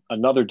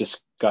another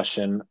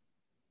discussion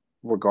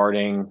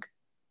regarding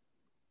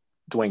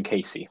Dwane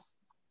Casey.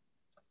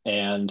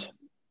 And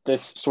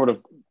this sort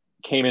of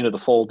came into the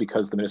fold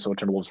because the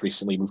Minnesota Timberwolves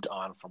recently moved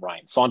on from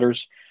Ryan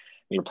Saunders.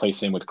 They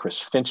replaced him with Chris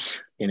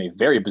Finch in a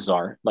very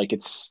bizarre,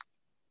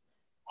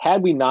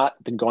 had we not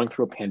been going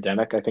through a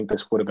pandemic, I think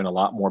this would have been a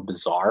lot more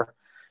bizarre.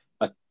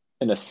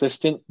 An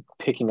assistant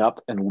picking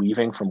up and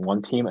leaving from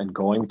one team and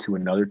going to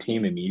another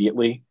team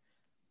immediately,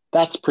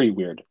 that's pretty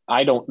weird.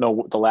 I don't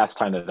know the last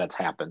time that's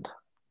happened.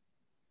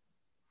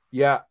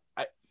 Yeah,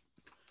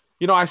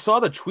 I saw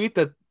the tweet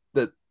that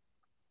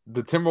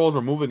the Timberwolves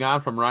were moving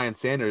on from Ryan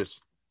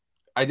Sanders.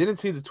 I didn't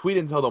see the tweet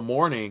until the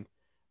morning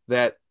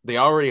that they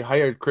already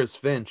hired Chris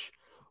Finch,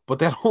 but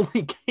that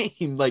only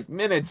came like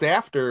minutes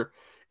after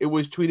it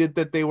was tweeted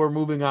that they were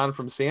moving on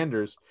from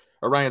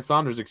Ryan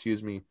Saunders,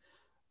 excuse me.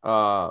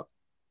 What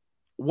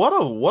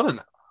an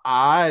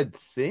odd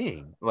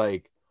thing.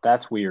 Like,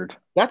 That's weird.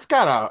 that's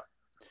gotta,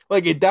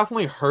 like, it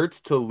definitely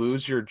hurts to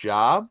lose your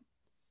job,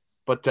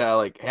 but to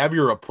like have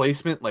your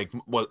replacement like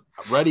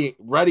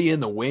ready in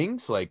the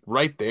wings, like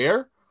right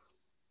there,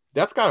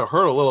 that's gotta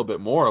hurt a little bit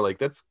more. Like,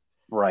 that's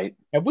Right.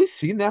 have we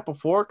seen that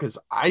before? Because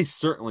I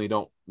certainly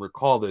don't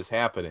recall this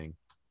happening.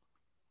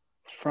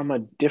 From a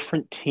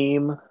different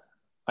team,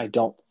 I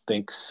don't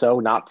think so.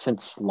 Not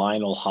since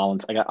Lionel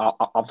Hollins.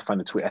 I'll have to find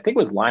the tweet. I think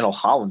it was Lionel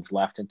Hollins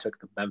left and took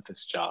the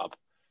Memphis job,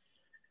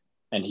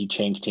 and he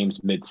changed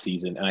teams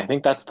mid-season. And I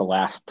think that's the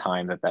last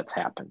time that's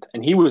happened.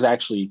 And he was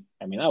actually,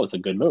 I mean, that was a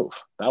good move.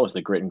 That was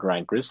the grit and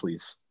grind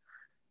Grizzlies,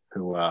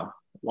 who I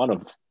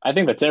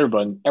think that's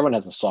everyone. Everyone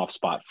has a soft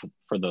spot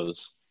for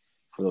those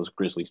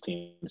Grizzlies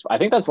teams. I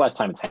think that's the last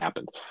time it's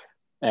happened.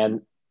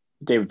 And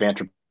David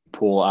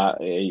Vanterpool,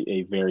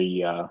 a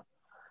very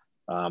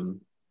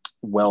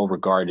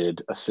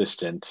well-regarded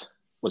assistant,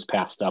 was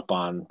passed up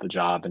on the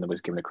job and then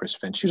was given to Chris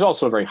Finch. She was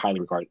also a very highly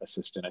regarded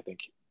assistant. I think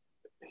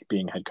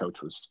being head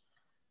coach was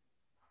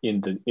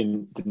in the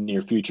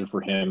near future for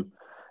him.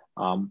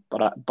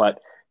 But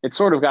it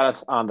sort of got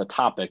us on the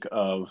topic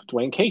of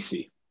Dwane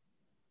Casey.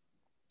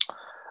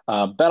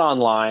 Bet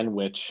Online,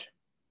 which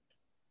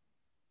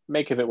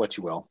make of it what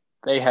you will,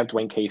 they have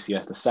Dwane Casey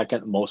as the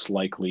second most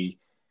likely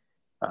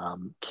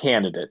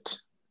candidate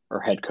or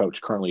head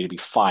coach currently to be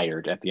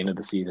fired at the end of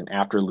the season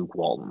after Luke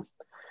Walton.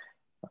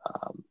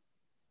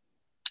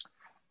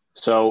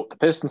 So the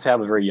Pistons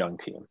have a very young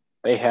team.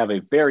 They have a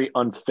very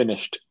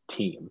unfinished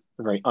team,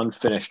 a very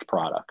unfinished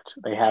product.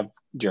 They have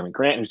Jeremy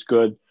Grant, who's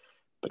good,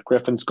 but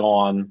Griffin's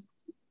gone.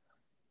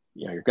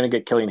 You're going to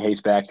get Killian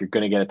Hayes back. You're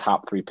going to get a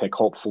top 3 pick,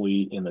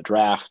 hopefully, in the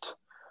draft.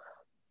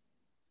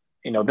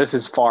 This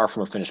is far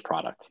from a finished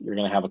product. You're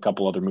going to have a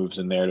couple other moves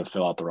in there to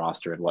fill out the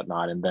roster and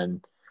whatnot, and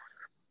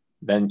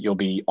then you'll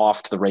be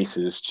off to the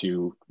races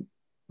to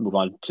move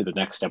on to the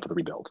next step of the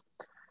rebuild.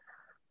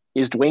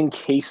 Is Dwane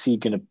Casey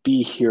going to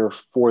be here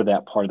for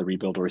that part of the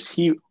rebuild, or is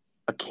he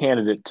a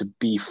candidate to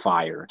be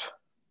fired?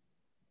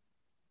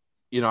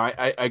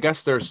 I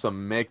guess there's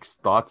some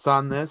mixed thoughts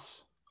on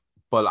this,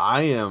 but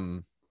I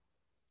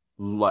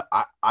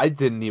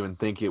didn't even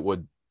think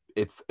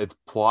it's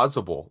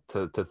plausible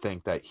to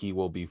think that he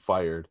will be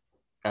fired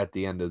at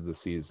the end of the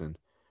season.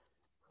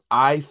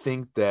 I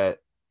think that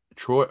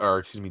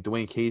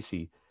Dwane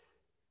Casey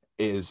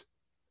is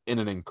in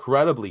an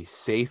incredibly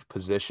safe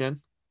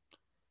position.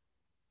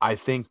 I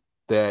think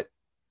that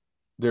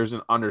there's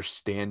an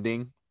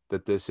understanding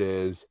that this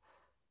is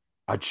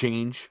a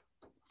change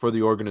for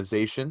the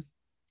organization,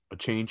 a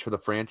change for the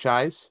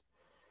franchise.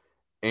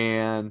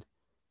 And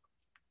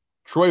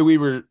Troy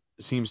Weaver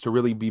seems to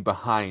really be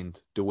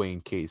behind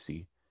Dwane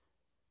Casey.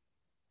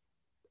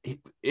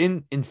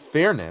 In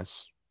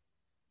fairness,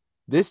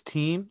 this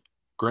team,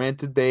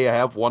 granted they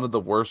have one of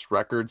the worst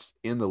records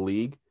in the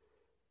league,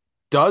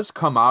 does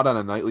come out on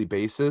a nightly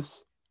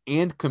basis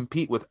and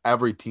compete with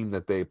every team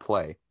that they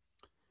play.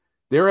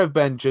 There have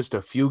been just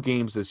a few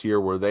games this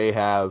year where they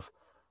have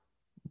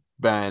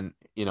been,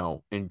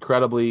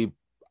 incredibly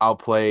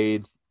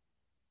outplayed,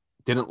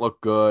 didn't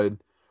look good.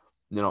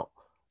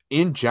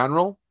 In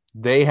general,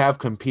 they have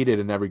competed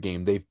in every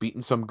game. They've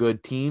beaten some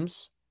good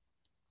teams.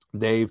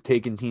 They've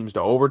taken teams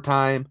to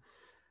overtime.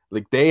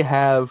 Like, they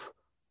have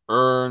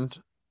earned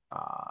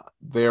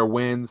their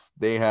wins.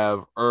 They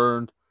have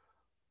earned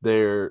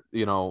their,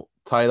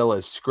 title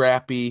as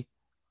scrappy.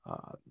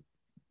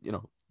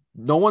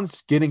 No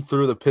one's getting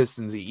through the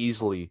Pistons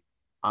easily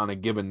on a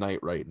given night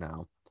right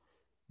now.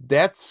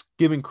 That's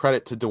giving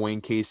credit to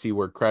Dwane Casey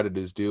where credit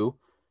is due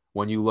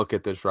when you look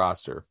at this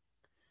roster.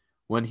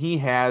 When he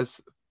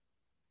has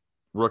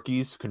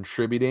rookies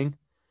contributing,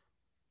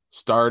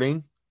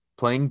 starting,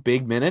 playing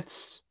big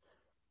minutes,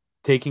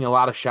 taking a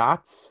lot of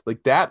shots,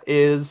 like, that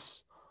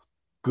is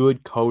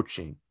good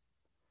coaching.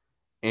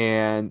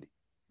 And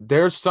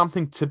there's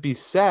something to be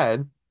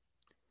said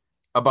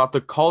about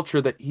the culture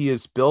that he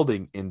is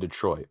building in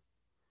Detroit.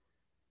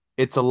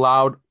 It's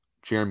allowed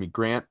Jeremy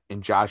Grant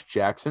and Josh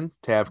Jackson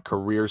to have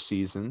career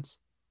seasons.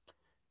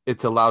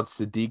 It's allowed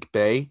Sadiq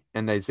Bey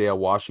and Isaiah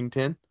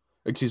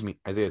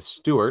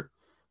Stewart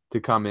to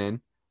come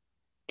in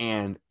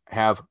and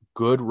have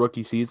good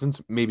rookie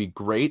seasons, maybe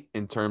great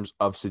in terms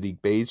of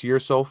Sadiq Bey's year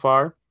so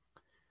far.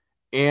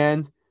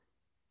 And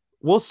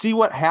we'll see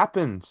what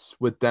happens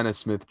with Dennis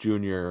Smith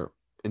Jr.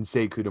 and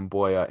Sekou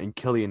Doumbouya and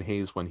Killian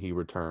Hayes when he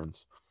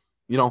returns.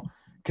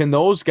 Can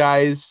those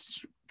guys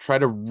try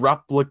to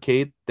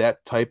replicate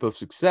that type of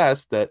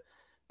success that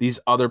these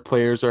other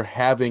players are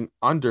having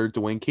under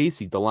Dwane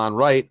Casey? DeLon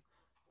Wright,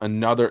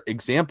 another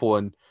example.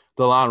 And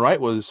DeLon Wright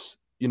was,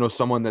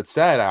 someone that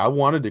said, I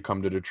wanted to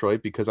come to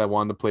Detroit because I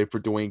wanted to play for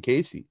Dwane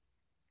Casey.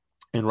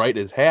 And Wright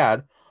has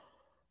had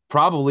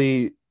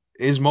probably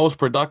his most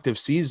productive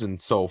season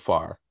so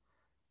far.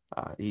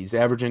 He's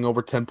averaging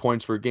over 10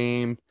 points per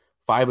game,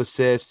 5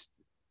 assists.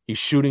 He's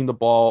shooting the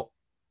ball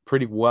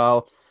pretty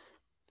well.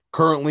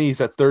 Currently,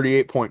 he's at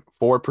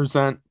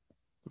 38.4%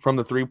 from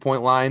the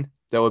three-point line.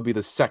 That would be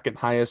the second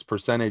highest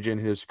percentage in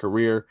his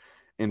career.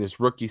 In his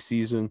rookie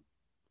season,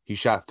 he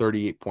shot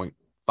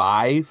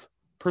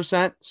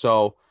 38.5%.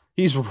 So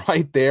he's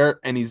right there,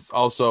 and he's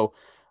also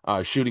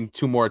shooting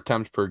 2 more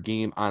attempts per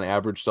game on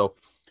average. So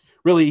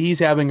really, he's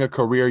having a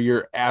career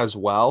year as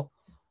well.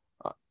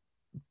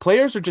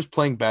 Players are just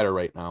playing better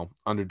right now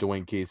under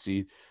Dwane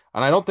Casey,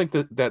 and I don't think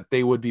that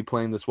they would be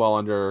playing this well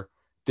under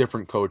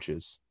different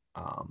coaches.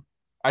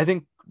 I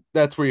think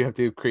that's where you have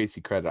to give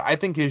Casey credit. I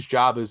think his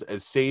job is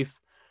as safe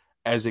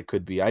as it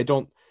could be. I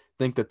don't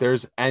think that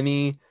there's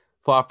any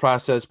thought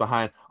process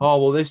behind,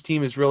 oh, well, this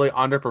team is really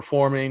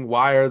underperforming.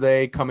 Why are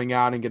they coming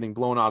out and getting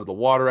blown out of the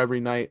water every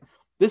night?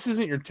 This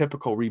isn't your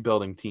typical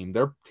rebuilding team.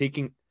 They're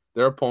taking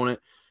their opponent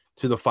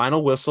to the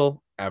final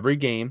whistle every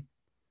game.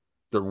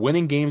 They're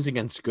winning games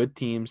against good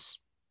teams,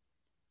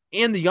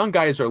 and the young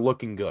guys are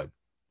looking good.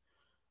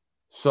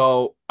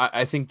 So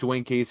I think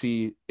Dwane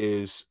Casey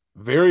is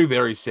very,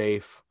 very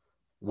safe,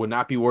 would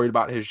not be worried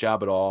about his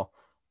job at all.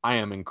 I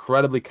am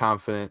incredibly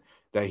confident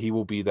that he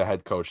will be the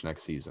head coach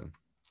next season.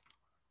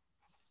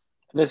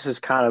 This is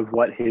kind of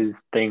what his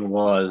thing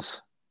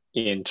was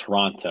in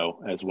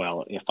Toronto as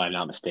well, if I'm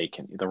not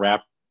mistaken. The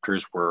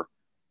Raptors were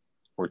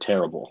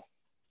terrible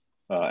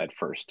at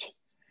first.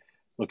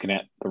 Looking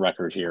at the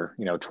record here,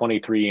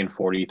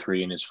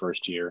 23-43 in his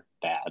first year,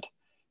 bad.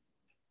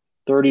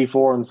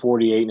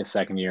 34-48 in his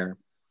second year,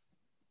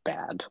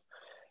 bad.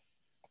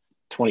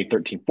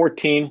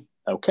 2013-14,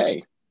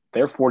 okay.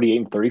 They're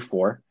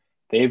 48-34.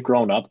 They've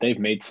grown up. They've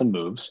made some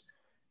moves.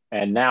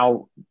 And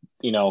now,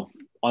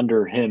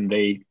 under him,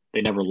 they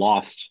never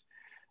lost,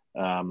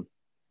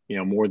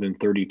 more than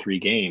 33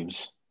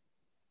 games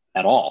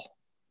at all.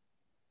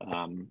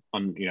 Under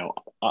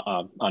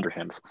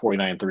him,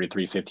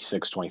 49-33,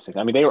 56-26.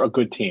 I mean, they were a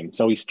good team.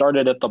 So he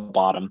started at the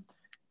bottom,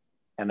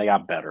 and they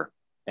got better.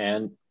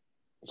 And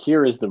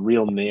here is the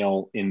real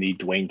nail in the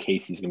Dwane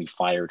Casey's going to be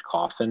fired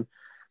coffin.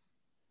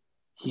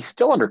 He's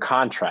still under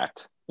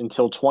contract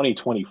until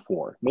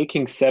 2024,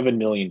 making $7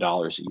 million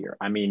a year.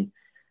 I mean,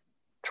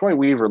 Troy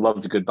Weaver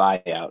loves a good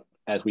buyout,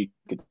 as we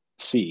could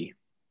see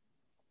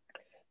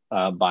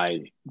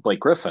by Blake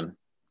Griffin.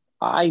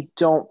 I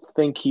don't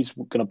think he's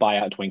going to buy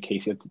out Dwane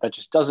Casey. That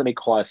just doesn't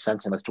make a lot of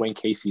sense unless Dwane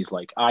Casey's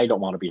like, I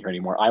don't want to be here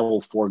anymore. I will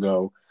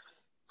forego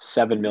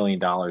 $7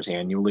 million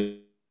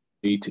annually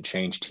to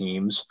change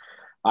teams.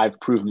 I've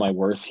proven my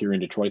worth here in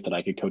Detroit that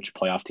I could coach a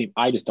playoff team.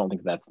 I just don't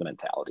think that's the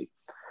mentality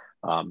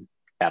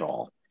at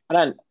all.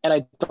 And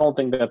I don't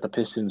think that the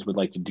Pistons would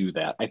like to do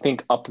that. I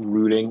think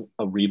uprooting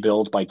a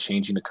rebuild by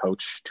changing the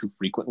coach too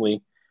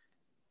frequently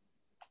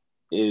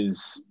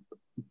is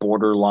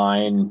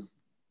borderline.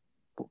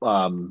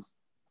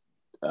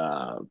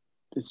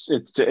 It's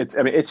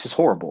just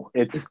horrible.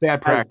 It's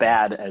bad practice. As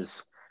bad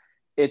as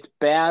it's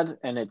bad,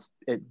 and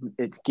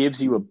it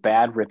gives you a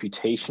bad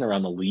reputation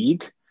around the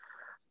league,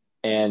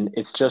 and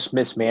it's just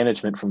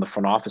mismanagement from the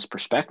front office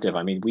perspective.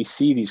 I mean, we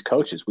see these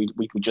coaches.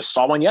 We just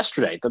saw one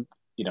yesterday. The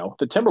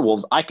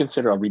Timberwolves, I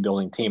consider a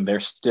rebuilding team. They're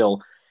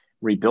still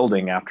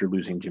rebuilding after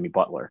losing Jimmy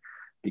Butler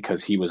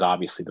because he was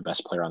obviously the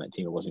best player on that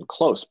team. It wasn't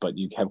close, but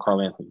you have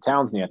Karl Anthony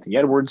Towns and Anthony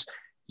Edwards.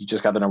 You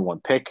just got the number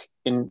 1 pick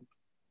in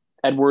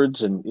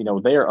Edwards, and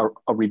they're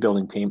a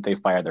rebuilding team. They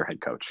fired their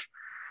head coach,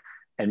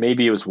 and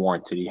maybe it was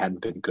warranted. He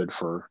hadn't been good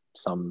for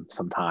some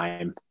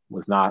time.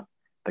 Was not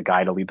the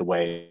guy to lead the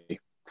way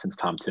since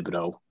Tom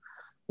Thibodeau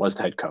was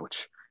the head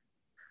coach.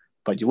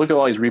 But you look at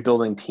all these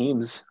rebuilding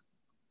teams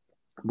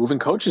moving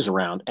coaches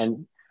around,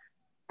 and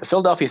the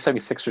Philadelphia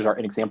 76ers are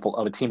an example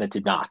of a team that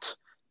did not.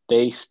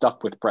 They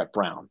stuck with Brett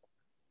Brown.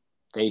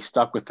 They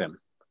stuck with him.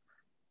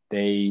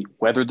 They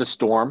weathered the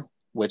storm,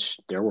 which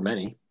there were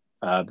many.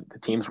 The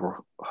teams were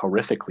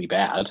horrifically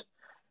bad,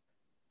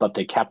 but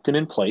they kept him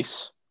in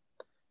place.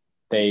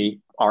 They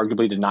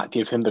arguably did not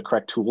give him the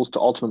correct tools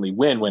to ultimately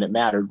win when it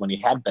mattered, when he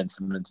had Ben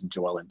Simmons and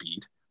Joel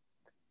Embiid.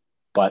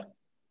 But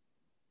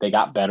they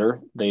got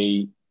better.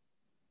 They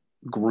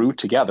grew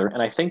together,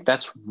 and I think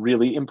that's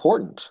really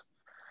important.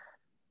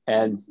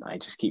 And I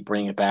just keep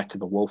bringing it back to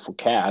the woeful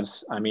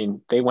Cavs. I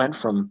mean, they went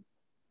from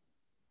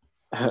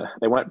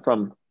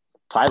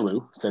Ty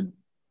Lue, said,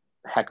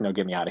 heck no,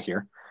 get me out of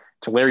here,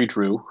 to Larry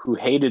Drew, who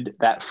hated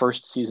that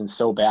first season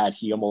so bad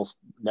he almost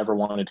never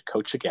wanted to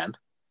coach again,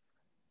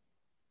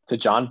 to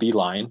John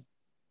Beilein,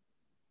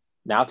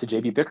 now to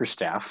JB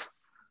Bickerstaff.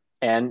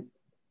 And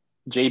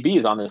JB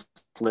is on this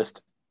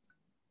list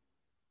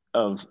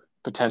of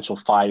potential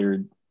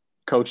fired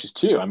coaches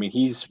too. I mean,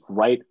 he's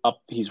right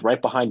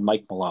behind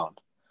Mike Malone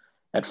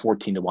at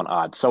 14-1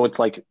 odds. So it's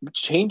like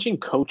changing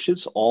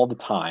coaches all the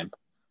time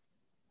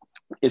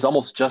is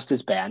almost just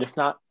as bad, if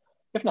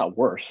not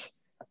worse,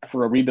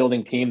 for a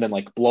rebuilding team than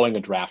like blowing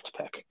a draft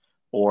pick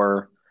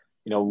or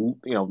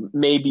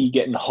maybe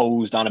getting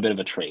hosed on a bit of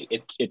a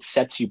trade. It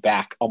sets you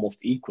back almost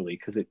equally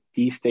because it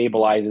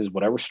destabilizes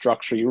whatever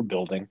structure you were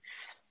building,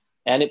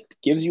 and it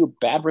gives you a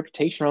bad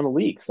reputation around the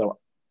league. So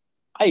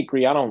I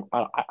agree. I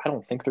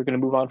don't think they're going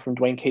to move on from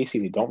Dwane Casey.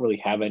 They don't really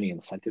have any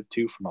incentive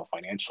to from a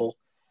financial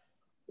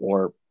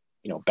or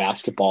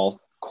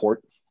basketball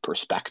court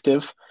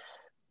perspective.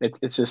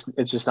 It's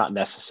just not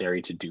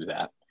necessary to do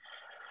that.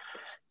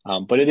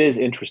 But it is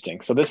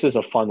interesting. So this is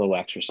a fun little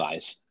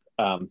exercise.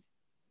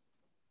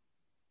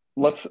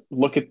 Let's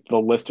look at the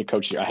list of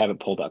coaches. I have it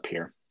pulled up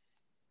here.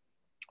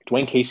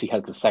 Dwane Casey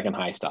has the second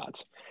highest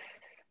odds.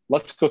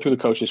 Let's go through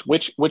the coaches.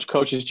 Which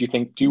coaches do you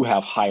think do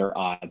have higher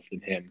odds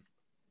than him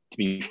to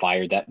be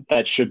fired?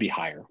 That should be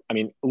higher. I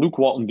mean, Luke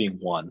Walton being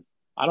one.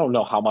 I don't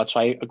know how much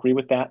I agree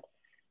with that,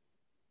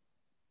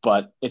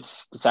 but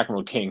it's the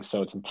Sacramento Kings,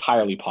 so it's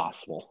entirely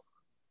possible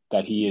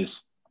that he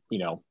is,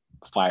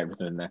 fired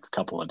within the next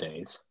couple of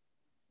days.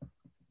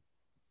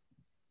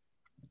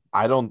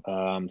 I don't.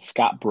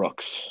 Scott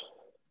Brooks.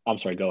 I'm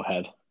sorry. Go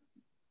ahead.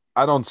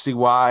 I don't see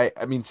why.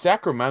 I mean,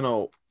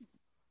 Sacramento,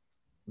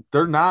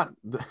 they're not.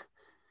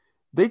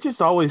 They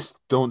just always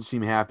don't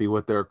seem happy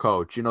with their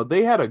coach.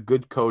 They had a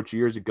good coach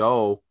years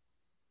ago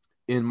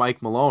in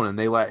Mike Malone, and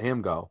they let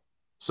him go.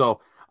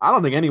 So I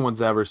don't think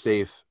anyone's ever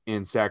safe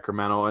in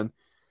Sacramento. And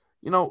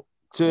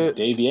to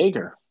Dave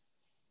Yeager.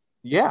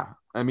 Yeah,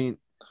 I mean,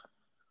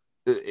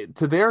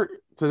 to their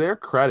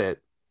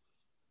credit,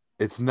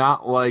 it's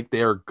not like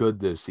they're good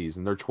this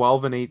season. They're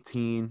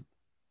 12-18.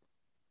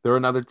 They're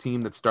another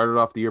team that started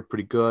off the year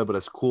pretty good, but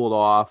has cooled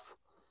off.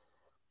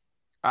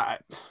 I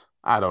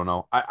don't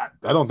know. I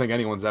don't think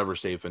anyone's ever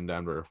safe in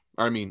Denver.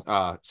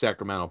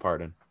 Sacramento,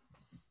 pardon.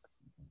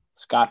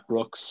 Scott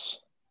Brooks.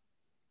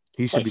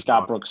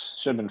 Scott Brooks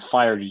should have been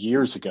fired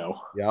years ago.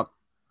 Yep.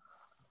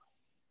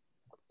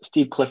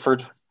 Steve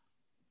Clifford.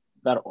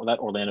 That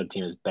Orlando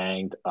team is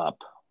banged up.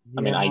 Yeah.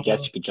 I mean, I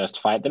guess you could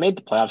justify it. They made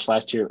the playoffs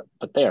last year,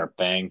 but they are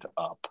banged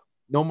up.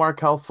 No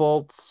Markelle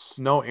Fultz.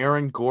 No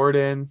Aaron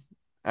Gordon.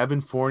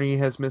 Evan Fournier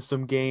has missed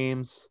some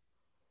games.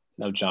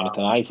 No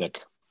Jonathan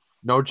Isaac.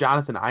 No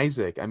Jonathan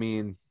Isaac. I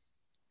mean,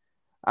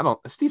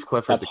 Steve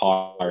Clifford. That's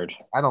hard.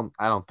 I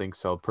don't think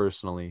so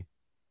personally.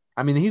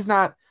 I mean,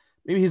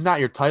 maybe he's not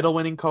your title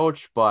winning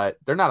coach, but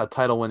they're not a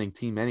title winning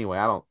team anyway.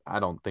 I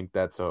don't think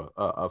that's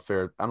a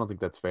fair. I don't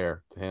think that's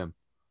fair to him.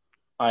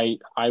 I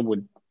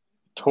would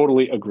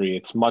totally agree.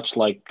 It's much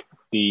like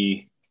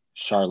the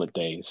Charlotte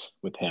days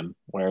with him,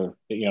 where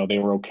they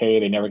were okay.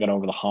 They never got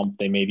over the hump.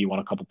 They maybe won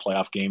a couple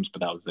playoff games,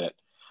 but that was it.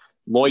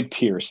 Lloyd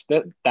Pierce.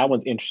 That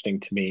one's interesting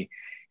to me.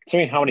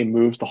 Considering how many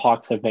moves the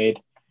Hawks have made,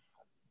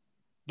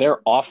 their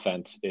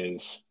offense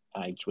is –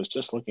 I was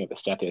just looking at the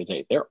stat the other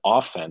day. Their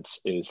offense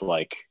is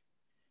like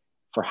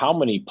 – for how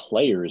many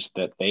players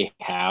that they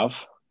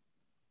have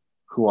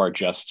who are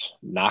just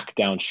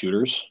knockdown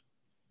shooters,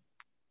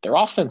 their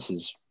offense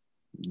is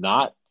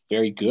not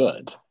very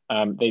good.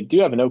 They do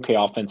have an okay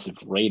offensive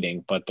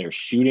rating, but their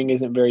shooting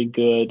isn't very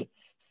good.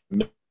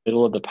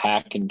 Middle of the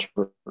pack in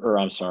true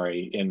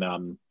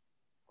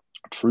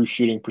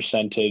shooting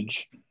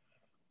percentage.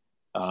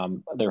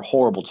 They're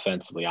horrible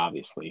defensively,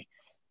 obviously,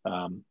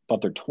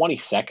 but they're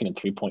 22nd in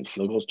three-point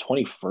field goals,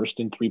 21st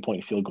in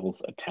three-point field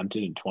goals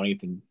attempted, and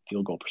 20th in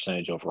field goal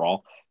percentage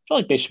overall. I feel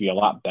like they should be a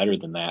lot better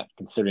than that,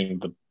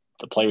 considering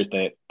the players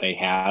that they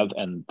have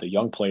and the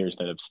young players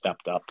that have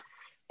stepped up.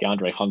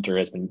 DeAndre Hunter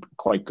has been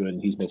quite good,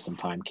 and he's missed some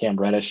time. Cam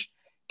Reddish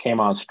came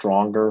on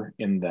stronger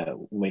in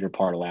the later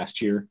part of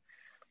last year.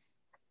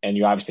 And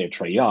you obviously have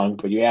Trae Young,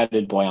 but you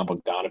added Bojan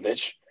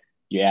Bogdanovic.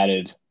 You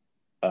added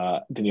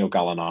Danilo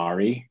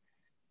Gallinari.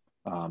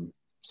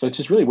 So it's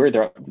just really weird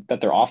that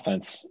their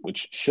offense,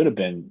 which should have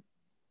been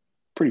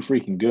pretty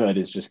freaking good,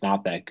 is just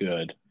not that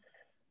good.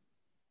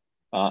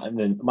 And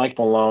then Mike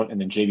Malone and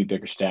then J.B.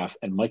 Bickerstaff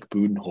and Mike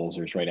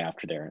Budenholzer's right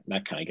after there. And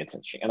that kind of gets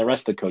interesting. And the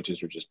rest of the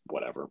coaches are just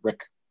whatever. Rick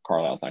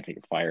Carlisle's not going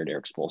to get fired.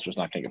 Eric Spoelstra's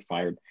not going to get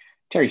fired.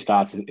 Terry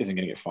Stotts isn't going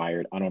to get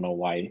fired. I don't know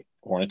why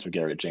Hornets would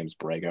get rid of James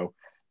Borrego.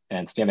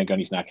 And Stan Van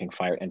Gundy's not getting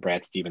fired. And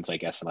Brad Stevens, I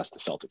guess, unless the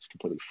Celtics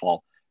completely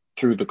fall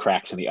through the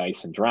cracks in the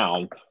ice and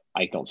drown,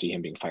 I don't see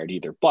him being fired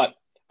either. But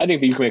I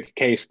think that you can make the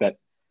case that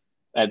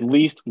at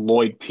least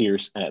Lloyd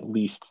Pierce and at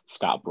least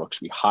Scott Brooks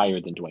be higher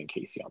than Dwane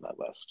Casey on that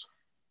list.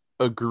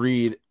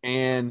 Agreed.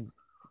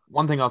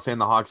 one thing I'll say in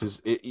the Hawks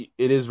is it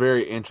is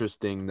very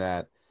interesting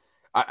that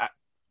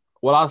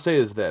what I'll say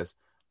is this.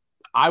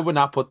 I would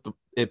not put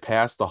it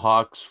past the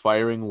Hawks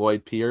firing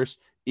Lloyd Pierce,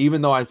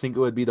 even though I think it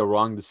would be the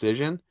wrong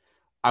decision.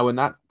 I would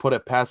not put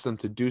it past them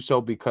to do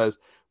so because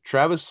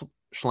Travis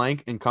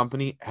Schlenk and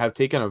company have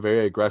taken a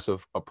very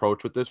aggressive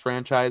approach with this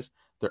franchise.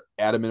 They're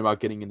adamant about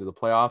getting into the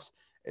playoffs.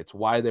 It's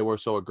why they were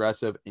so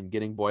aggressive in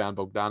getting Bojan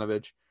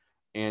Bogdanovic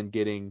and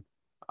getting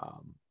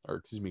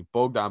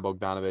Bogdan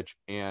Bogdanovic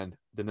and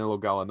Danilo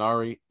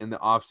Gallinari in the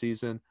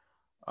offseason.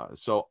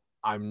 So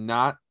I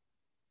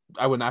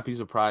would not be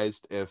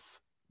surprised if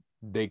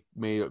they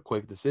made a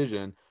quick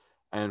decision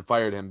and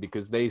fired him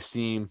because they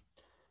seem,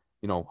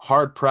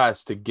 hard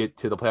pressed to get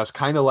to the playoffs,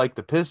 kind of like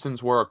the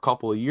Pistons were a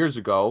couple of years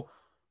ago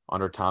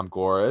under Tom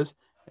Gores.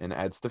 and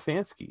Ed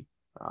Stefanski.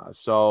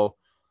 So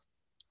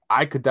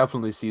I could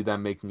definitely see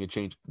them making a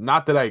change.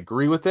 Not that I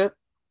agree with it,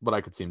 but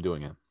I could see him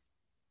doing it.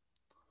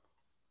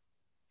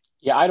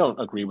 Yeah, I don't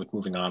agree with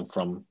moving on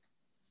from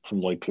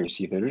Lloyd Pierce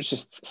either. There's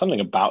just something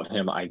about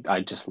him.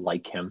 I just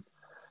like him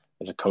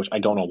as a coach. I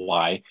don't know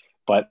why,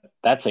 but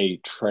that's a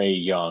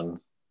Trae Young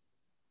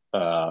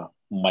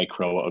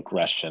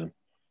microaggression.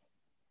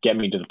 Get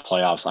me to the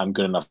playoffs. I'm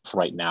good enough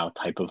right now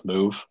type of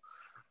move.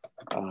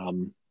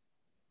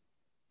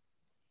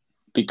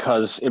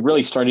 Because it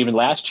really started even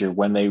last year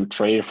when they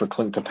traded for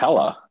Clint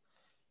Capella.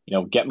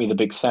 Get me the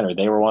big center.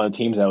 They were one of the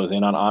teams that was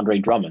in on Andre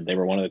Drummond. They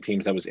were one of the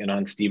teams that was in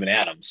on Steven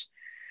Adams.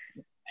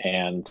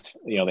 And,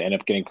 they ended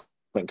up getting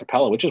Clint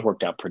Capella, which has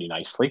worked out pretty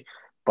nicely.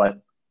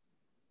 But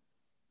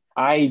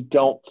I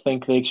don't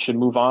think they should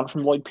move on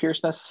from Lloyd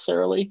Pierce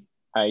necessarily.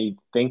 I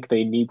think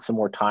they need some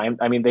more time.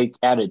 I mean, they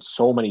added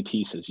so many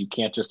pieces. You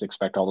can't just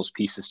expect all those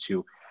pieces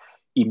to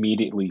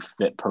immediately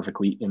fit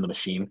perfectly in the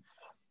machine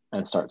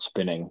and start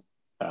spinning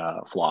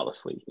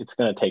flawlessly. It's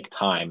going to take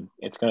time.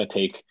 It's going to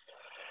take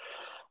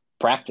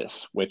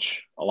practice,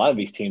 which a lot of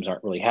these teams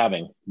aren't really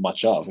having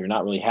much of. They're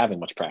not really having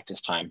much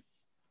practice time.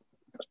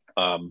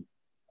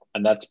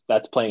 And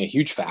that's playing a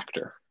huge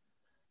factor.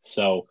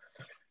 So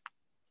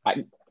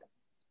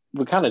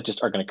we kind of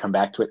just are going to come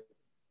back to it.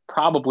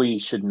 Probably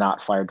should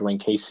not fire Dwane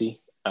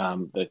Casey.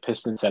 The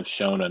Pistons have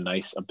shown a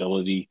nice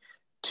ability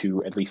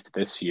to, at least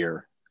this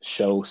year,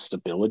 show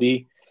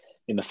stability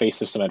in the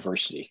face of some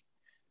adversity.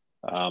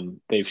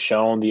 They've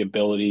shown the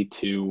ability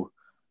to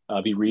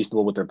be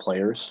reasonable with their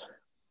players,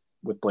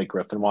 with Blake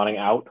Griffin wanting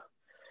out,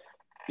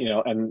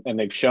 and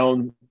they've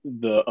shown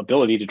the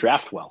ability to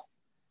draft well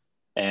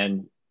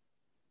and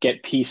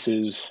get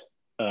pieces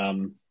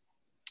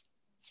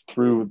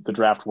through the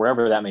draft,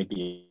 wherever that may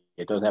be.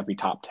 It doesn't have to be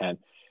top 10.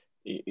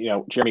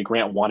 Jeremy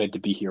Grant wanted to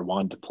be here,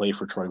 wanted to play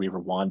for Troy Weaver,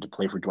 wanted to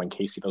play for Dwane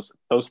Casey.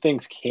 Those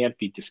things can't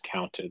be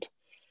discounted,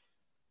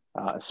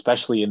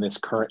 especially in this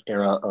current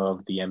era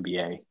of the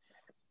NBA.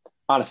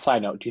 On a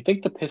side note, do you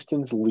think the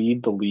Pistons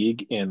lead the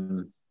league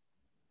in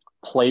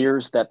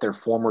players that their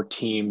former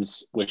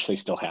teams wish they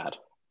still had?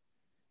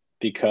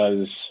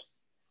 Because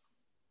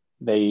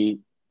they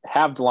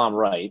have DeLon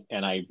Wright,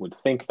 and I would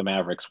think the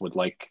Mavericks would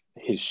like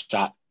his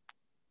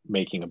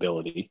shot-making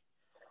ability.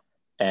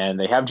 And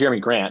they have Jeremy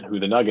Grant, who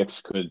the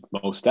Nuggets could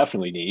most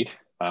definitely need.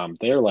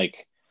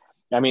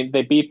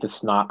 They beat the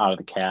snot out of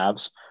the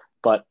Cavs,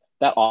 but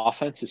that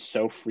offense is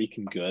so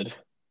freaking good.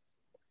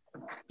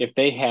 If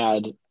they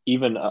had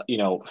even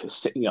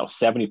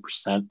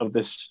 70% of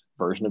this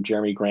version of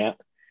Jeremy Grant,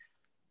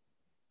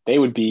 they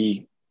would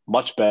be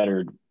much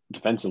better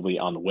defensively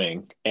on the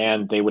wing,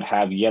 and they would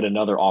have yet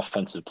another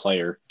offensive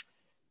player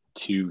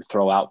to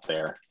throw out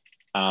there.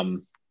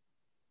 And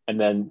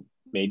then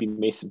maybe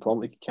Mason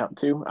Plumlee could count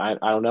too. I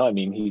don't know. I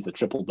mean, he's a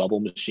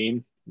triple-double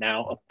machine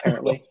now,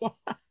 apparently.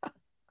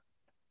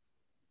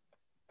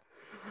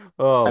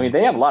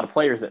 They have a lot of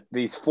players that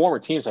these former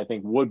teams, I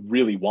think, would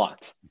really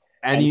want.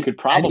 And you could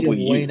probably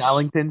use Wayne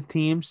Ellington's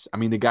teams. I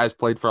mean, the guy's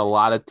played for a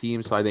lot of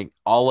teams, so I think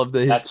all of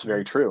that's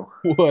very true.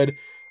 Would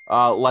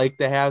like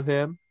to have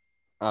him.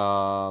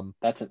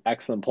 That's an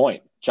excellent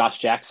point. Josh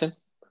Jackson,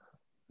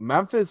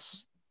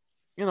 Memphis.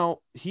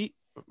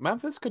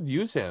 Memphis could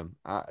use him.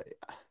 I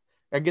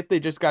get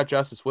they just got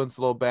Justice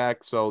Winslow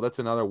back, so that's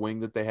another wing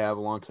that they have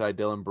alongside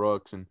Dylan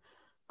Brooks and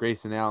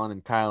Grayson Allen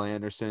and Kyle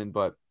Anderson.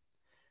 But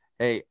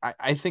hey,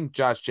 I think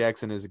Josh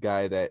Jackson is a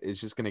guy that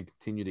is just going to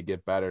continue to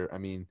get better. I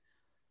mean,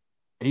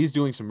 he's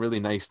doing some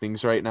really nice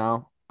things right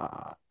now,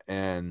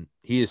 and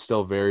he is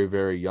still very,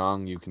 very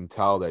young. You can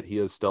tell that he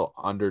is still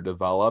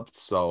underdeveloped.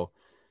 So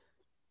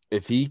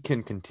if he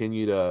can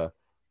continue to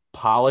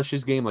polish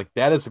his game, like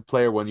that is a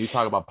player, when you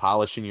talk about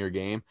polishing your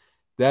game,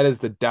 that is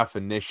the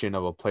definition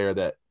of a player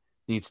that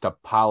needs to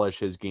polish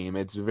his game.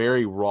 It's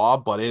very raw,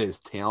 but it is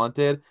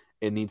talented.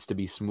 It needs to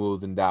be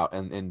smoothed out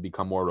and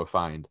become more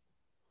refined.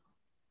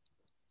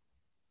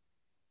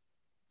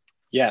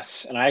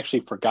 Yes, and I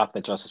actually forgot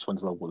that Justice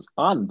Winslow was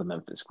on the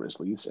Memphis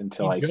Grizzlies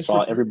until I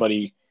saw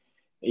everybody.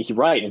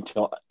 Right,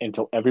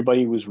 until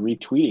everybody was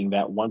retweeting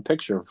that one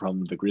picture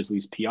from the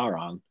Grizzlies PR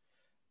on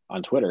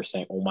Twitter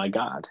saying, "Oh my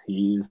God,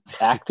 he's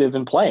active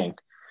and playing."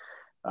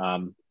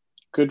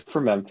 Good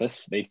for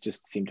Memphis. They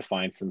just seem to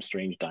find some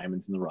strange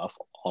diamonds in the rough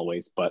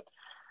always. But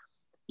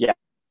yeah,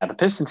 the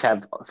Pistons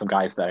have some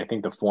guys that I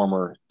think the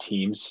former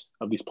teams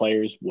of these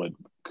players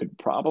could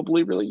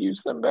probably really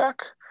use them back.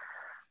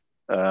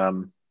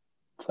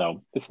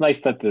 So it's nice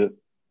that the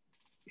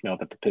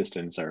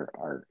Pistons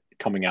are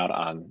coming out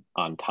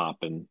on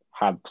top and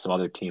have some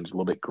other teams a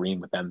little bit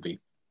green with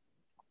envy.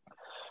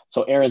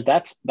 So Aaron,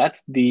 that's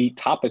the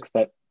topics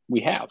that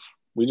we have.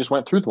 We just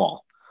went through them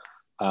all.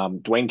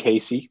 Dwane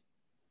Casey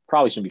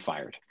probably shouldn't be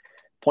fired.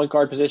 Point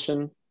guard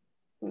position,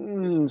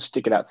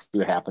 stick it out, see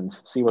what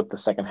happens. See what the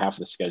second half of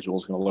the schedule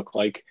is going to look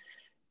like,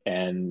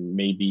 and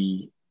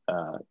maybe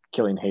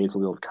Killian Hayes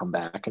will be able to come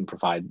back and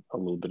provide a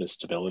little bit of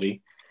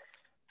stability.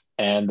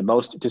 And the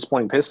most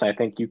disappointing Piston, I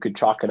think you could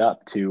chalk it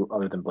up to,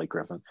 other than Blake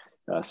Griffin,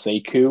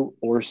 Sekou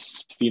or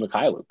Svi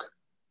Mikhailuk.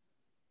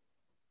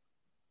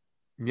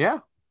 Yeah.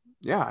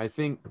 I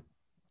think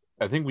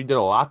we did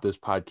a lot this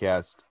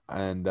podcast,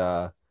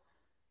 and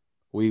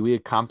we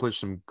accomplished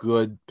some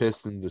good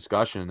Piston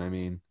discussion. I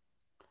mean,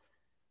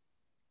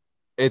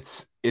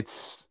 it's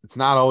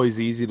not always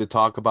easy to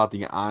talk about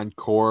the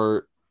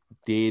on-court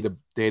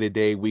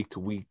day-to-day,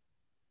 week-to-week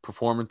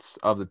performance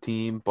of the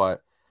team,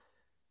 but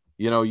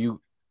you'll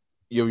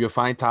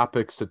find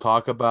topics to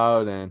talk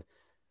about, and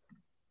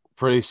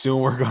pretty soon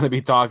we're going to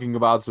be talking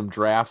about some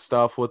draft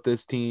stuff with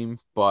this team.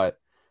 But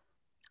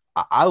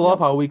I love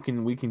how we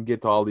can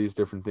get to all these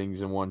different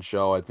things in one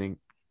show. I think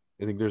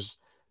there's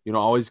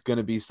always going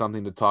to be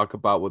something to talk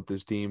about with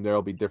this team.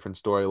 There'll be different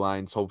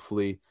storylines.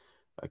 Hopefully,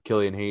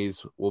 Killian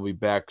Hayes will be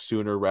back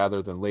sooner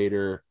rather than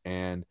later,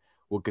 and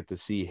we'll get to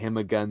see him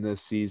again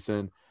this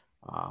season.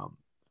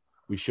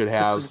 We should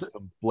have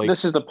Blake.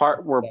 This is the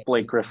part where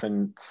Blake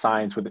Griffin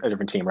signs with a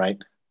different team, right?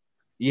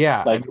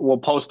 Yeah. We'll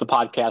post the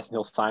podcast and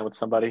he'll sign with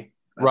somebody.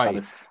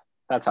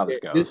 That's how this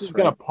goes. This is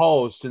going to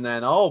post, and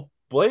then,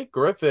 Blake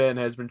Griffin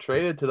has been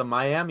traded to the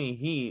Miami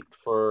Heat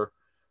for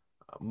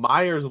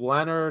Myers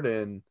Leonard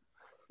and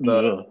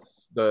the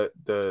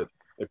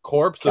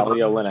corpse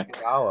Kelly of Olynyk.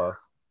 Iguodala.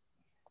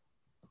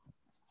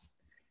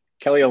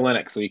 Kelly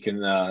Olynyk, so he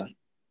can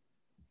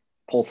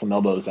pull some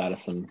elbows out of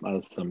some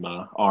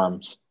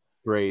arms.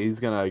 Great. He's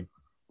gonna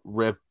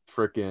rip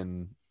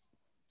freaking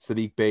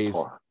Sadiq Bey's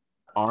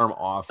arm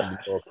off in the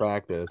middle of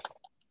practice.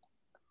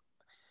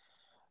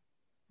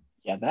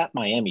 Yeah, that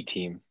Miami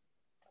team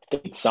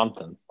did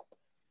something.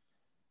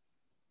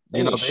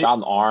 They need a shot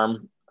in the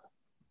arm.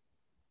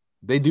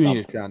 They do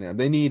need a shot in the arm.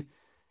 They need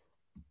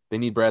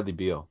Bradley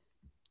Beal.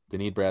 They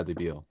need Bradley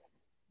Beal.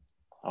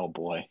 Oh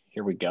boy,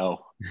 here we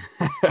go.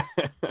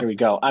 Here we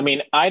go. I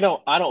mean, I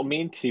don't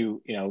mean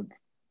to,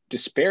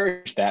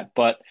 disparage that,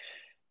 but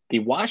the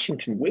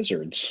Washington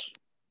Wizards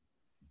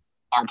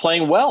are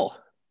playing well.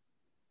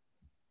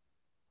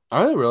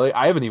 Are they really?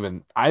 I haven't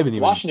even.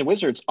 Washington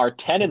Wizards are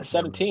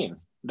 10-17.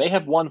 They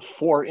have won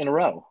 4 in a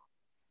row.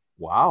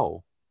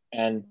 Wow.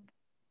 And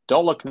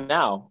don't look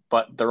now,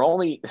 but they're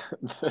only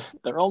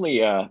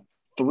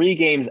 3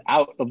 games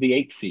out of the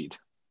 8th seed,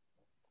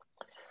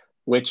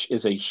 which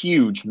is a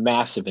huge,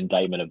 massive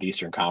indictment of the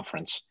Eastern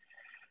Conference.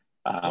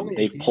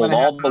 They've pulled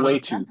all the way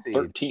to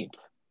 13th.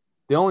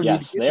 They only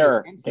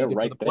they're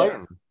right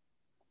there.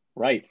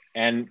 Right.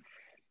 And,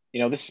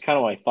 this is kind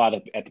of what I thought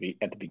at the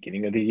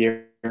beginning of the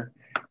year,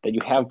 that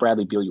you have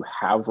Bradley Beal, you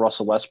have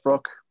Russell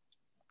Westbrook.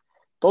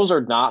 Those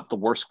are not the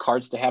worst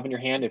cards to have in your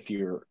hand if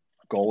your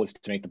goal is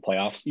to make the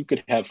playoffs. You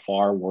could have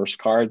far worse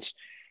cards.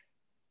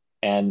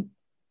 And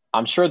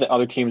I'm sure that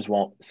other teams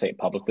won't say it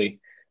publicly,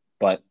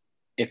 but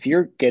if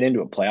you get into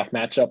a playoff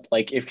matchup,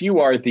 like if you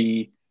are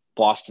the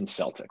Boston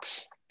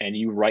Celtics and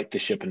you right the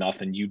ship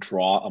enough and you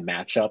draw a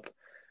matchup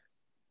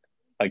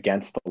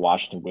against the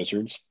Washington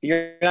Wizards,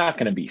 you're not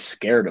going to be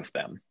scared of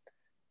them.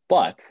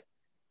 But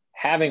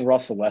having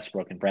Russell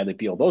Westbrook and Bradley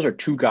Beal, those are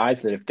 2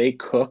 guys that if they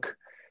cook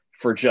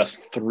for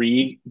just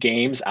 3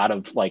 games out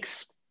of like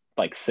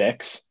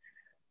 6,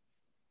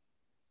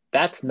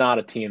 that's not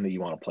a team that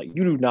you want to play.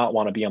 You do not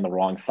want to be on the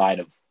wrong side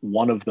of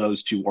one of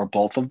those 2 or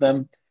both of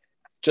them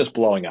just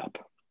blowing up.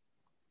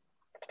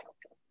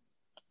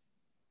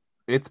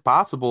 It's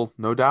possible,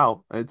 no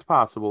doubt. It's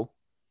possible.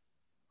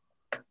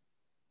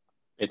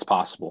 It's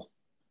possible.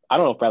 I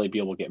don't know if Bradley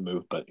Beal will get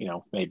moved, but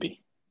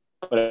maybe.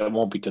 But it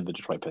won't be to the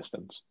Detroit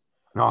Pistons.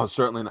 No,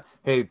 certainly not.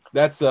 Hey,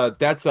 that's a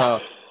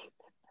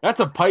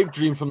pipe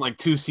dream from like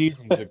 2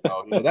 seasons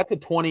ago. That's a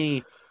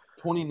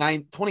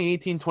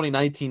 2018,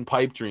 2019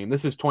 pipe dream.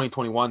 This is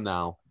 2021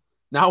 now.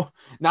 Now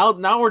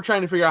we're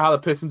trying to figure out how the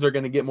Pistons are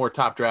going to get more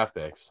top draft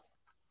picks.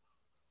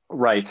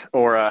 Right.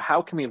 Or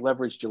how can we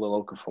leverage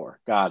Jahlil Okafor?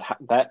 God,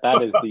 that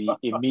is the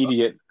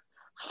immediate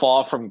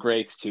fall from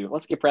grace to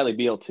let's get Bradley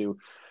Beal to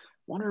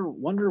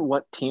wonder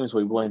what teams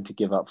we're willing to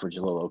give up for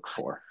Jahlil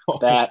Okafor.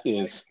 That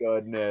is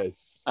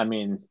goodness. I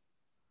mean,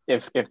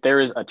 if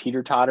there is a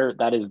teeter-totter,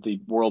 that is the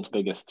world's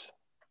biggest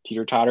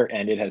teeter-totter,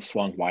 and it has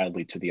swung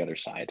wildly to the other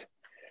side.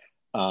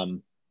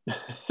 Aaron,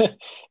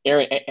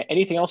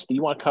 anything else that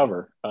you want to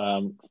cover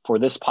for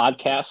this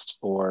podcast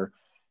or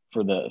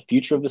for the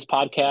future of this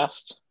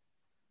podcast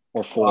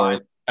or for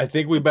I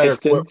think we better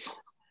quit.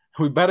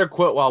 We better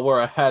quit while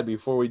we're ahead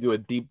before we do a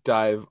deep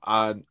dive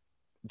on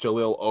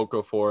Jahlil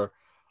Okafor.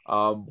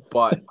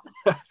 But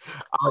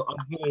I'll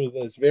give you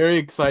this. Very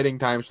exciting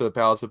times for the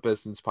Palace of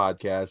Pistons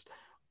podcast.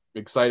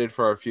 Excited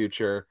for our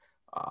future.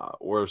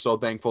 We're so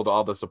thankful to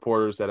all the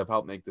supporters that have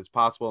helped make this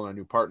possible in our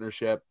new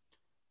partnership.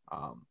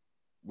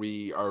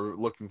 We are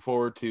looking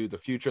forward to the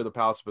future of the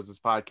Palace of Pistons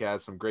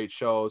podcast, some great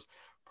shows,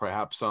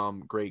 perhaps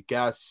some great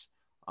guests.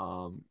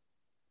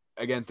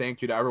 Again,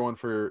 thank you to everyone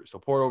for your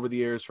support over the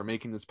years, for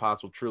making this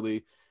possible.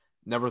 Truly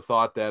never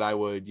thought that I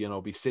would,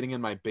 be sitting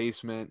in my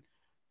basement,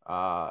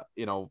 4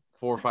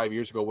 or 5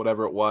 years ago,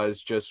 whatever it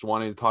was, just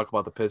wanting to talk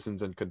about the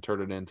Pistons and could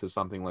turn it into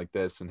something like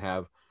this and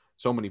have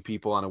so many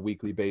people on a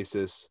weekly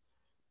basis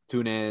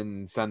tune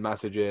in, send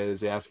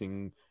messages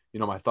asking,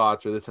 my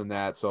thoughts or this and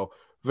that. So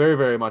very,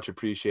 very much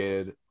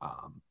appreciated.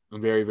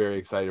 I'm very, very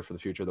excited for the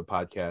future of the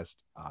podcast.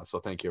 So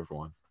thank you,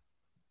 everyone.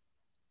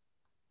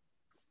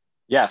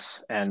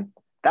 Yes, and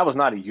that was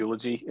not a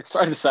eulogy. It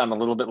started to sound a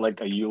little bit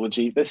like a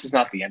eulogy. This is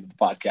not the end of the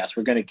podcast.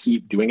 We're going to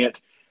keep doing it.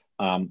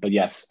 But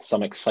yes,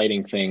 some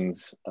exciting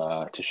things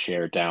to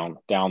share down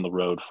the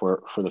road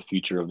for the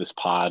future of this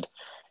pod.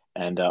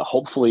 And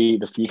hopefully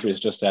the future is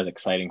just as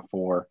exciting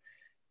for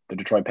the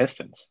Detroit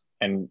Pistons.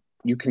 And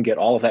you can get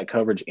all of that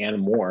coverage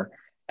and more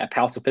at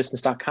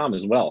palaceofpistons.com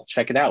as well.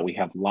 Check it out. We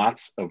have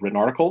lots of written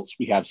articles.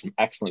 We have some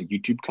excellent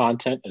YouTube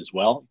content as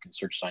well. You can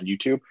search us on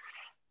YouTube.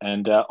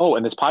 And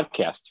and this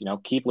podcast,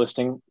 keep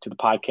listening to the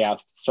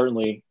podcast.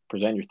 Certainly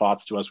present your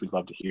thoughts to us. We'd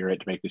love to hear it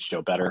to make this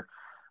show better.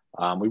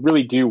 We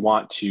really do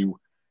want to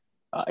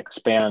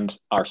expand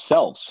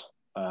ourselves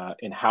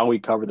in how we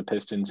cover the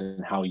Pistons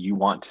and how you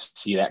want to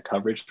see that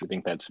coverage. We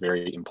think that's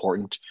very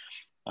important.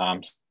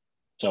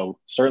 So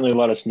certainly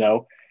let us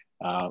know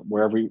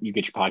wherever you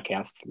get your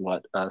podcast.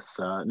 Let us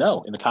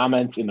know in the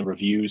comments, in the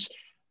reviews,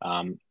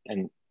 and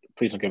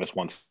please don't give us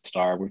 1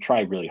 star. We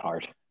try really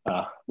hard.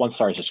 1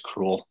 star is just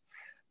cruel.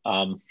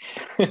 But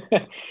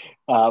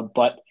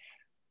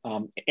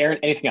Aaron,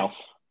 anything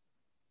else?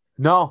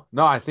 No,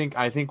 I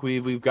think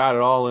we've got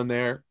it all in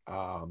there.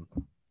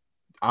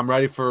 I'm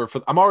ready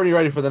I'm already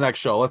ready for the next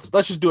show. Let's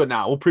just do it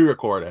now. We'll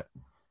pre-record it.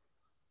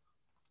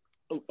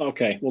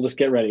 Okay, we'll just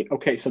get ready.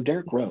 Okay, so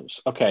Derrick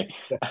Rose. Okay.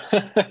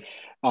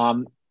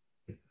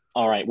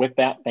 All right. With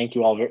that, thank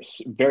you all very,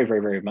 very, very,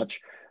 very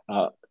much.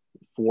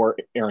 For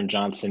Aaron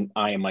Johnson,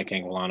 I am Mike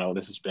Anguilano.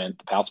 This has been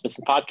the Palace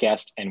Pistons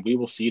Podcast, and we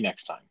will see you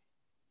next time.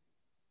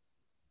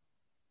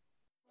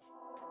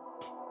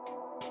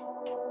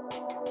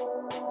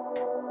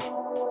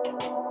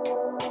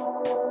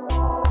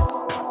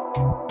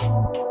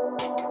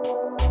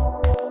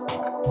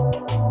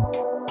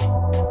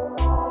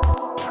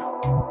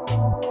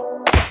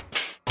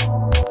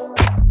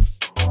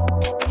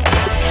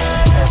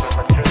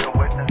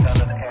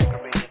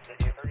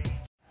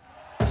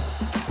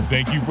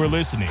 Thank you for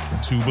listening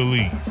to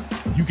Believe.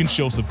 You can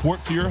show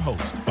support to your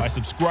host by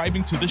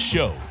subscribing to the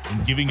show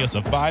and giving us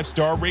a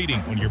 5-star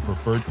rating on your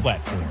preferred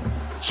platform.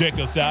 Check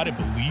us out at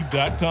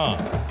Believe.com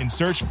and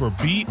search for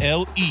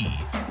BLEAV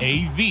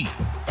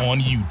on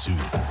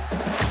YouTube.